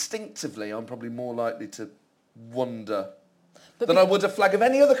 instinctively I'm probably more likely to wonder than I would a flag of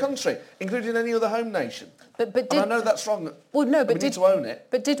any other country, including any other home nation. And I know that's wrong. Well, no, but we need to own it.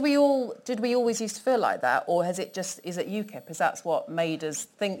 But did we always used to feel like that, or is it UKIP? Is that what made us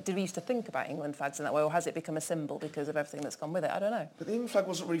think? Did we used to think about England flags in that way, or has it become a symbol because of everything that's gone with it? I don't know. But the England flag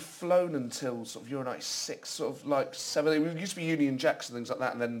wasn't really flown until sort of Euro '96, sort of like 70. It used to be Union Jacks and things like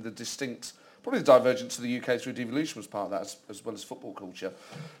that, and then the distinct, probably the divergence to the UK through devolution was part of that, as well as football culture.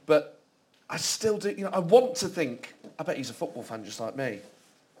 But I still do, I want to think, I bet he's a football fan just like me.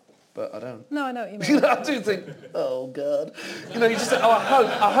 But I don't. No, I know what you mean. I do think, oh, God. You just think,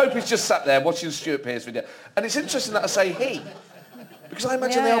 I hope he's just sat there watching the Stuart Pearce video. And it's interesting that I say he, because I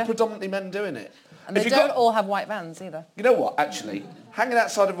imagine they are predominantly men doing it. And they don't all have white vans either. You know what, actually? Hanging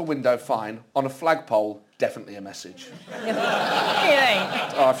outside of a window, fine. On a flagpole, definitely a message. It ain't.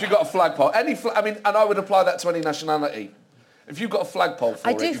 Oh, if you've got a flagpole, and I would apply that to any nationality. If you've got a flagpole for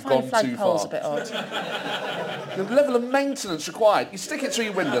I it, do you've gone find too far. flagpoles a bit odd. The level of maintenance required, you stick it through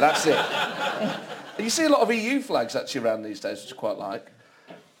your window, that's it. And you see a lot of EU flags actually around these days, which I quite like.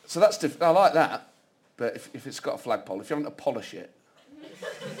 So that's different. I like that. But if it's got a flagpole, if you haven't to polish it.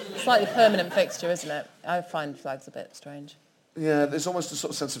 Slightly permanent fixture, isn't it? I find flags a bit strange. Yeah, there's almost a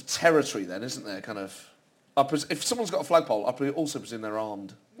sort of sense of territory then, isn't there? Kind of. If someone's got a flagpole, I also presume they're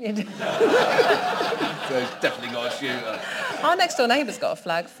armed. So he's definitely got a shooter. Our next door neighbour's got a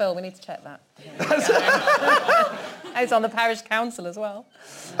flag. Phil, we need to check that. He's on the parish council as well.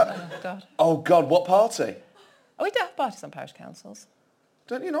 Oh God, what party? Oh, we don't have parties on parish councils.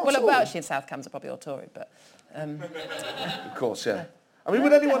 Don't you not? Well, actually in South Cams are probably all Tory, but... Of course, yeah. I mean,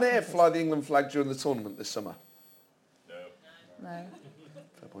 would anyone here fly the England flag during the tournament this summer? No.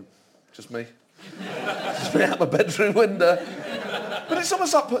 Fair point. Just me. Just me out my bedroom window. But it's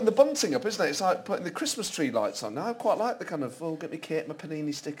almost like putting the bunting up, isn't it? It's like putting the Christmas tree lights on. Now I quite like the kind of, get me kit, my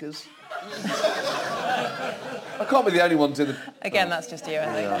panini stickers. I can't be the only one doing the... Again, that's just you, I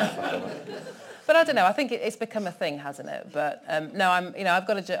think. But I don't know. I think it's become a thing, hasn't it? But no, I've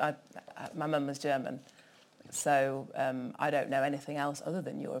got my mum was German, so I don't know anything else other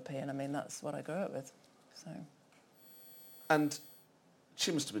than European. I mean, that's what I grew up with. So. And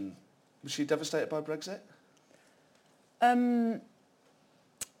she must have been. Was she devastated by Brexit?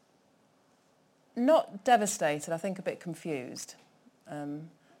 Not devastated. I think a bit confused.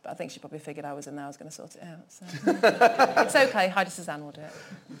 But I think she probably figured I was in there. I was going to sort it out. So. It's okay. Heidi Suzanne will do it.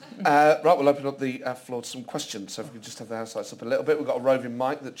 Right, we'll open up the floor to some questions. So if we could just have the house lights up a little bit. We've got a roving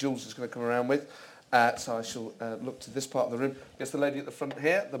mic that Jules is going to come around with. So I shall look to this part of the room. Yes, the lady at the front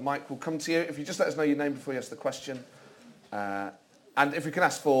here. The mic will come to you. If you just let us know your name before you ask the question. And if we can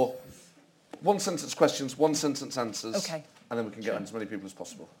ask for one-sentence questions, one-sentence answers. Okay. And then we can get on as many people as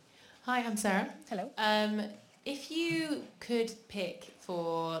possible. Hi, I'm Sarah. Hello. If you could pick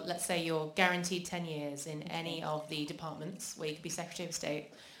for, let's say, your guaranteed 10 years in any of the departments where you could be Secretary of State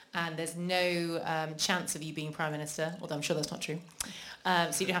and there's no chance of you being Prime Minister, although I'm sure that's not true,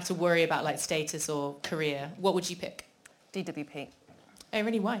 so you don't have to worry about like status or career, what would you pick? DWP. Oh,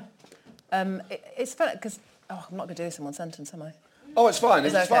 really? Why? It's funny because... Oh, I'm not going to do this in one sentence, am I? Oh, it's fine.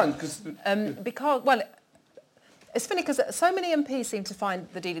 It's okay? fine. Because, well, it's funny because so many MPs seem to find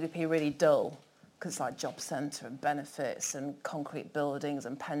the DWP really dull because it's like job centre and benefits and concrete buildings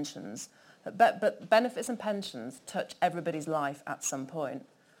and pensions. But benefits and pensions touch everybody's life at some point.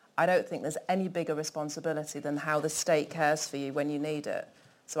 I don't think there's any bigger responsibility than how the state cares for you when you need it.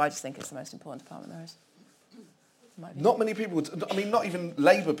 So I just think it's the most important department there is. Not many people would... I mean, not even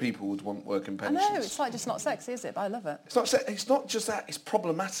Labour people would want working pensions. I know, it's like just not sexy, is it? But I love it. It's not just that, it's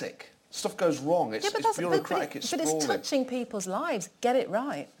problematic. Stuff goes wrong. It's bureaucratic, it's sprawling. But it's touching people's lives. Get it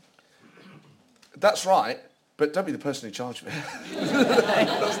right. That's right, but don't be the person in charge of it.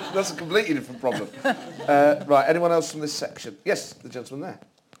 that's a completely different problem. Right, anyone else from this section? Yes, the gentleman there.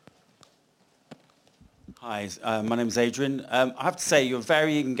 Hi, my name's Adrian. I have to say you're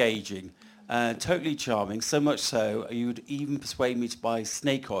very engaging, totally charming, so much so you would even persuade me to buy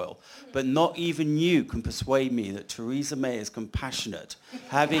snake oil. But not even you can persuade me that Theresa May is compassionate,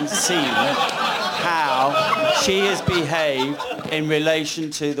 having seen how she has behaved in relation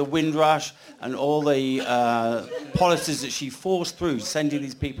to the Windrush and all the policies that she forced through, sending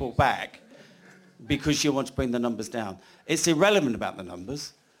these people back because she wants to bring the numbers down. It's irrelevant about the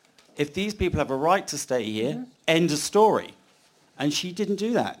numbers. If these people have a right to stay here, end of story. And she didn't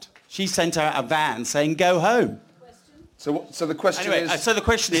do that. She sent out a van saying, go home. So the question is... So the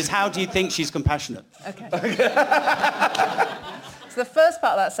question is, how do you think she's compassionate? Okay. So the first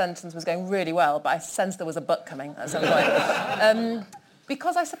part of that sentence was going really well, but I sensed there was a but coming at some point.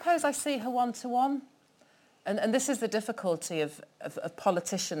 Because I suppose I see her one-to-one. And this is the difficulty of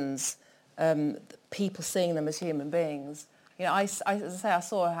politicians, people seeing them as human beings. You know, as I say, I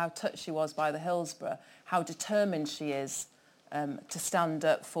saw how touched she was by the Hillsborough, how determined she is to stand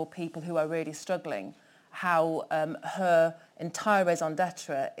up for people who are really struggling, how her entire raison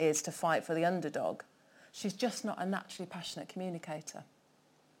d'etre is to fight for the underdog. She's just not a naturally passionate communicator.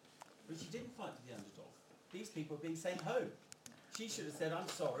 But she didn't fight for the underdog. These people are being sent home. She should have said, I'm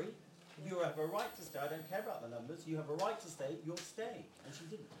sorry, you have a right to stay, I don't care about the numbers, you have a right to stay, you'll stay. And she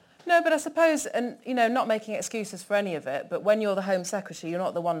didn't. No, but I suppose, and you know, not making excuses for any of it, but when you're the Home Secretary, you're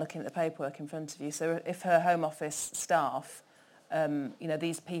not the one looking at the paperwork in front of you. So if her Home Office staff, you know,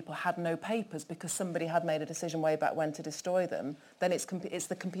 these people had no papers because somebody had made a decision way back when to destroy them, then it's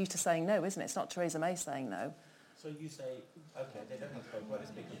the computer saying no, isn't it? It's not Theresa May saying no. So you say, okay, they don't have to vote,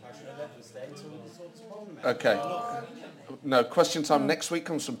 let's be compassionate, let Okay. No, question time next week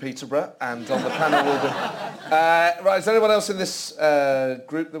comes from Peterborough, and on the panel will be... right, is there anyone else in this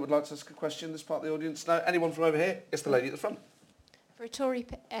group that would like to ask a question, this part of the audience? No? Anyone from over here? It's the lady at the front. For a Tory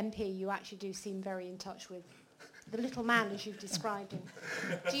MP, you actually do seem very in touch with the little man as you've described him.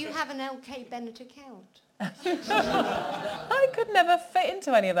 Do you have an LK Bennett account? I could never fit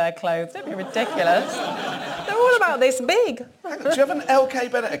into any of their clothes. Don't be ridiculous. They're all about this big. Do you have an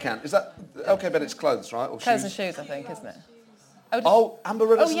LK Bennett account? Is that LK Bennett's clothes, right? Or Clothes shoes? and shoes, I think, isn't it? Amber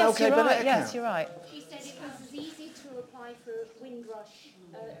Rudd has an LK Bennett account? Yes, you're right. She said it was as easy to apply for Windrush,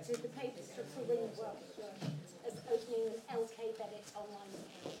 to the papers for Windrush, as opening an LK Bennett online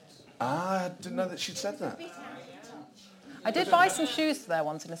account. Ah, I didn't know that she'd said that. I did buy some shoes there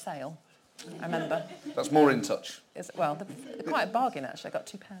once in a sale. I remember. That's more in touch. They're quite a bargain, actually. I got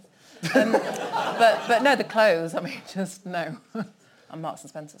 2 pairs. But no, the clothes, I mean, just no. I'm Marks and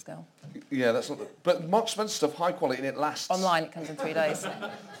Spencer's girl. Yeah, that's not... But Marks and Spencer stuff, high quality, and it lasts. Online, it comes in 3 days.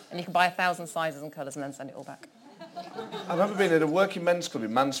 And you can buy 1,000 sizes and colours and then send it all back. I remember being at a working men's club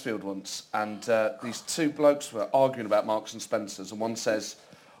in Mansfield once, and these 2 blokes were arguing about Marks and Spencer's, and one says,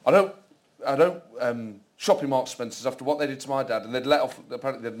 I don't shop in Marks and Spencer's after what they did to my dad, and they'd let off,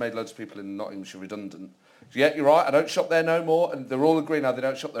 apparently they'd made loads of people in Nottinghamshire redundant. Yeah, you're right, I don't shop there no more, and they're all agreeing now they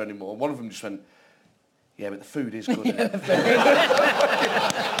don't shop there anymore. And one of them just went, yeah, but the food is good. Yeah,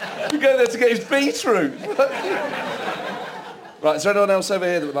 you go there to get his beetroot. Right, is there anyone else over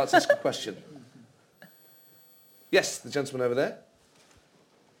here that would like to ask a question? Yes, the gentleman over there.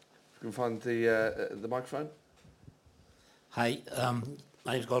 If you can find the microphone. Hi,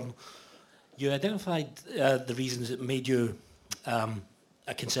 my name's Gordon. You identified the reasons that made you a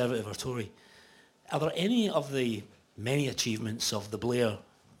Conservative or Tory. Are there any of the many achievements of the Blair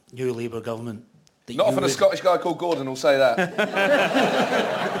New Labour government that Not often a Scottish guy called Gordon will say that.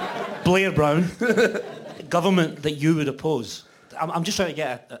 Blair Brown government that you would oppose? I'm just trying to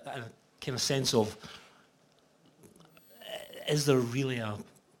get a kind of sense of, is there really a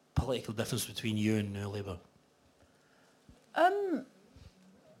political difference between you and New Labour?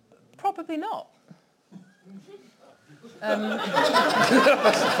 Probably not.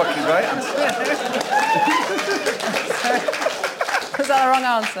 That's a fucking great answer. Was that a wrong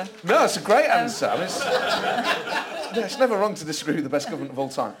answer? No, it's a great answer. I mean, it's never wrong to disagree with the best government of all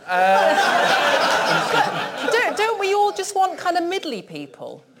time. Don't we all just want kind of middly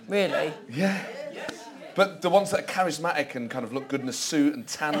people, really? Yeah. But the ones that are charismatic and kind of look good in a suit and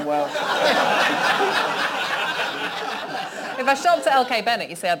tan well. If I shopped at LK Bennett,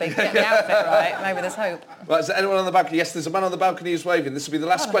 you see I'd be getting the outfit right. Maybe there's hope. Right, is there anyone on the balcony? Yes, there's a man on the balcony who's waving. This will be the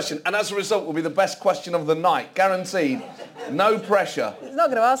last question, and as a result, will be the best question of the night, guaranteed. No pressure. He's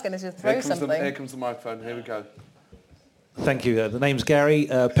not going to ask anything, just throw something. Here comes the microphone. Here we go. Thank you. The name's Gary.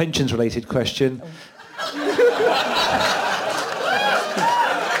 Pensions-related question.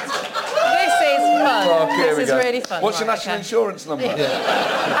 This is really fun. What's your national insurance number? Yeah.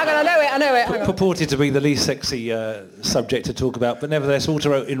 Hang on, I know it. Hang on. Purported to be the least sexy subject to talk about, but nevertheless,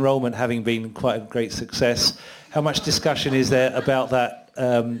 auto enrolment having been quite a great success, how much discussion is there about that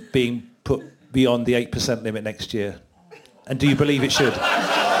being put beyond the 8% limit next year? And do you believe it should?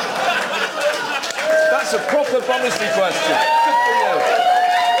 That's a proper policy question.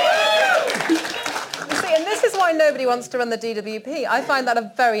 This is why nobody wants to run the DWP. I find that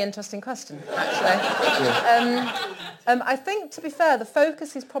a very interesting question, actually. Yeah. I think, to be fair, the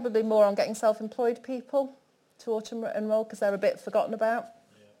focus is probably more on getting self-employed people to auto-enrol because they're a bit forgotten about.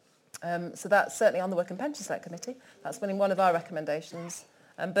 So that's certainly on the Work and Pension Select Committee. That's been one of our recommendations.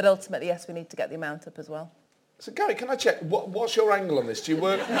 But ultimately, yes, we need to get the amount up as well. So, Gary, can I check, what's your angle on this? Do you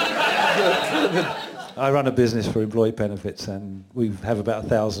work... I run a business for employee benefits, and we have about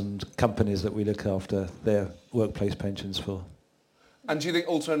 1,000 companies that we look after their workplace pensions for. And do you think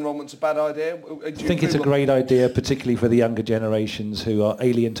auto-enrolment's a bad idea? I think it's a great idea, particularly for the younger generations who are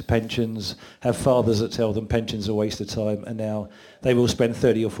alien to pensions, have fathers that tell them pensions are a waste of time, and now they will spend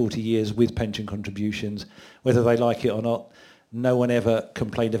 30 or 40 years with pension contributions, whether they like it or not. No one ever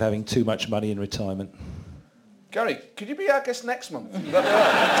complained of having too much money in retirement. Gary, could you be our guest next month? Would that be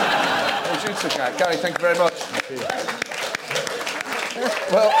all right? Gary, thank you very much.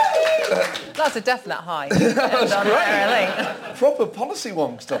 Well, that's a definite high. That was great. Proper policy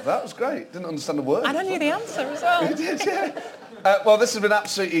wonk stuff. That was great. Didn't understand a word. And I knew the answer as well. You did, yeah. Well, this has been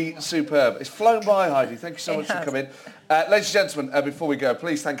absolutely superb. It's flown by, Heidi. Thank you so much for coming. Ladies and gentlemen, before we go,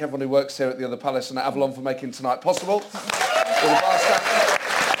 please thank everyone who works here at the Other Palace and at Avalon for making tonight possible. All the bar staff.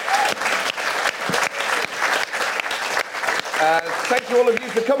 Thank you. you all of you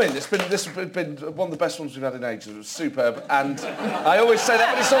for coming. This has been one of the best ones we've had in ages. It was superb, and I always say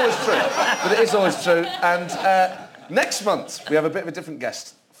that, but it's always true. But it is always true. And next month we have a bit of a different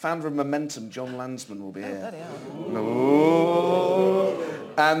guest. Founder of Momentum, John Landsman, will be here.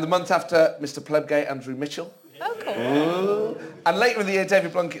 And the month after, Mr. Plebgate, Andrew Mitchell. Oh, cool. And later in the year,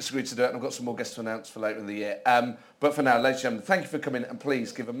 David Blunkett's agreed to do it, and I've got some more guests to announce for later in the year. But for now, ladies and gentlemen, thank you for coming, and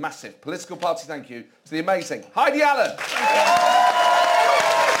please give a massive political party thank you to the amazing Heidi Allen.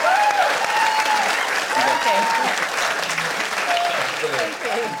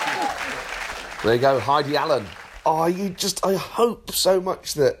 There you go, Heidi Allen. I hope so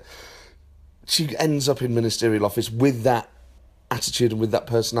much that she ends up in ministerial office with that attitude and with that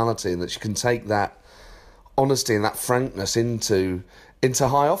personality, and that she can take that honesty and that frankness into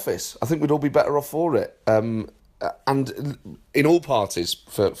high office. I think we'd all be better off for it, and in all parties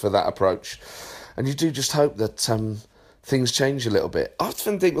for that approach. And you do just hope that things change a little bit. I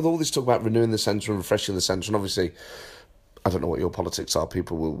often think with all this talk about renewing the centre and refreshing the centre, and obviously I don't know what your politics are,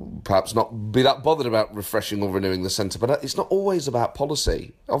 people will perhaps not be that bothered about refreshing or renewing the centre, but it's not always about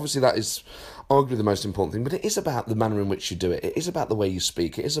policy. Obviously that is arguably the most important thing, but it is about the manner in which you do it. It is about the way you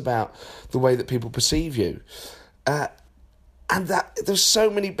speak. It is about the way that people perceive you. And that there's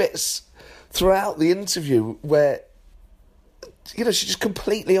so many bits throughout the interview where, she's just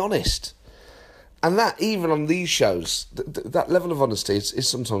completely honest. And that, even on these shows, that level of honesty is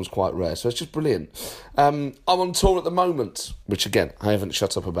sometimes quite rare. So it's just brilliant. I'm on tour at the moment, which, again, I haven't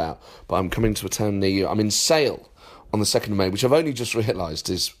shut up about, but I'm coming to a town near you. I'm in Sale on the 2nd of May, which I've only just realised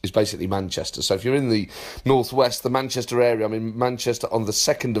is basically Manchester. So if you're in the northwest, the Manchester area, I'm in Manchester on the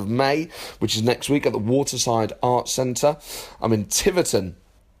 2nd of May, which is next week at the Waterside Arts Centre. I'm in Tiverton,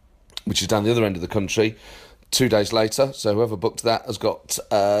 which is down the other end of the country, 2 days later, so whoever booked that has got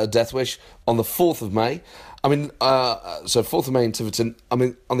Death Wish. On the 4th of May, so 4th of May in Tiverton. On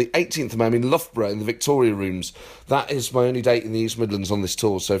the 18th of May, I'm in Loughborough in the Victoria Rooms. That is my only date in the East Midlands on this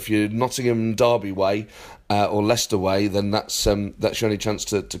tour. So if you're Nottingham, Derby way or Leicester way, then that's your only chance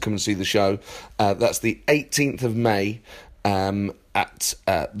to come and see the show. That's the 18th of May. At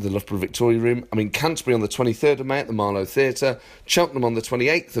the Loughborough Victoria Room. I'm in Canterbury on the 23rd of May at the Marlow Theatre, Cheltenham on the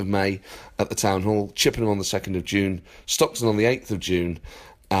 28th of May at the Town Hall, Chippenham on the 2nd of June, Stockton on the 8th of June,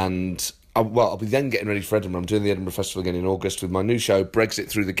 and I'll be then getting ready for Edinburgh. I'm doing the Edinburgh Festival again in August with my new show, Brexit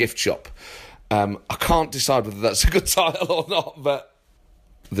Through the Gift Shop. I can't decide whether that's a good title or not, but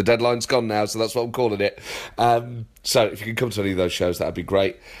the deadline's gone now, so that's what I'm calling it. So if you can come to any of those shows, that'd be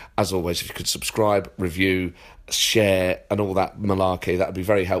great. As always, if you could subscribe, review, share, and all that malarkey, that would be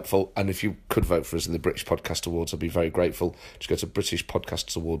very helpful. And if you could vote for us in the British Podcast Awards, I'd be very grateful. Just go to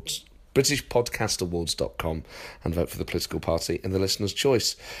BritishPodcastAwards.com and vote for the political party in the listener's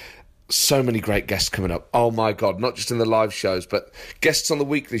choice. So many great guests coming up. Oh my God, not just in the live shows, but guests on the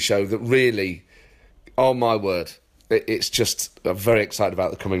weekly show that really, oh my word, it's just, I'm very excited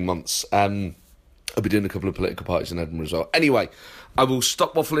about the coming months. I'll be doing a couple of political parties in Edinburgh as well. Anyway, I will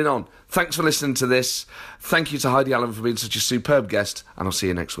stop waffling on. Thanks for listening to this. Thank you to Heidi Allen for being such a superb guest, and I'll see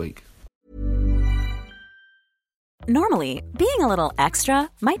you next week. Normally, being a little extra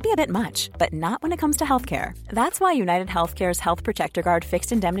might be a bit much, but not when it comes to healthcare. That's why United Healthcare's Health Protector Guard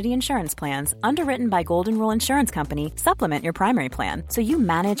fixed indemnity insurance plans, underwritten by Golden Rule Insurance Company, supplement your primary plan so you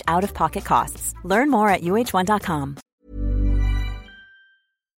manage out-of-pocket costs. Learn more at uh1.com.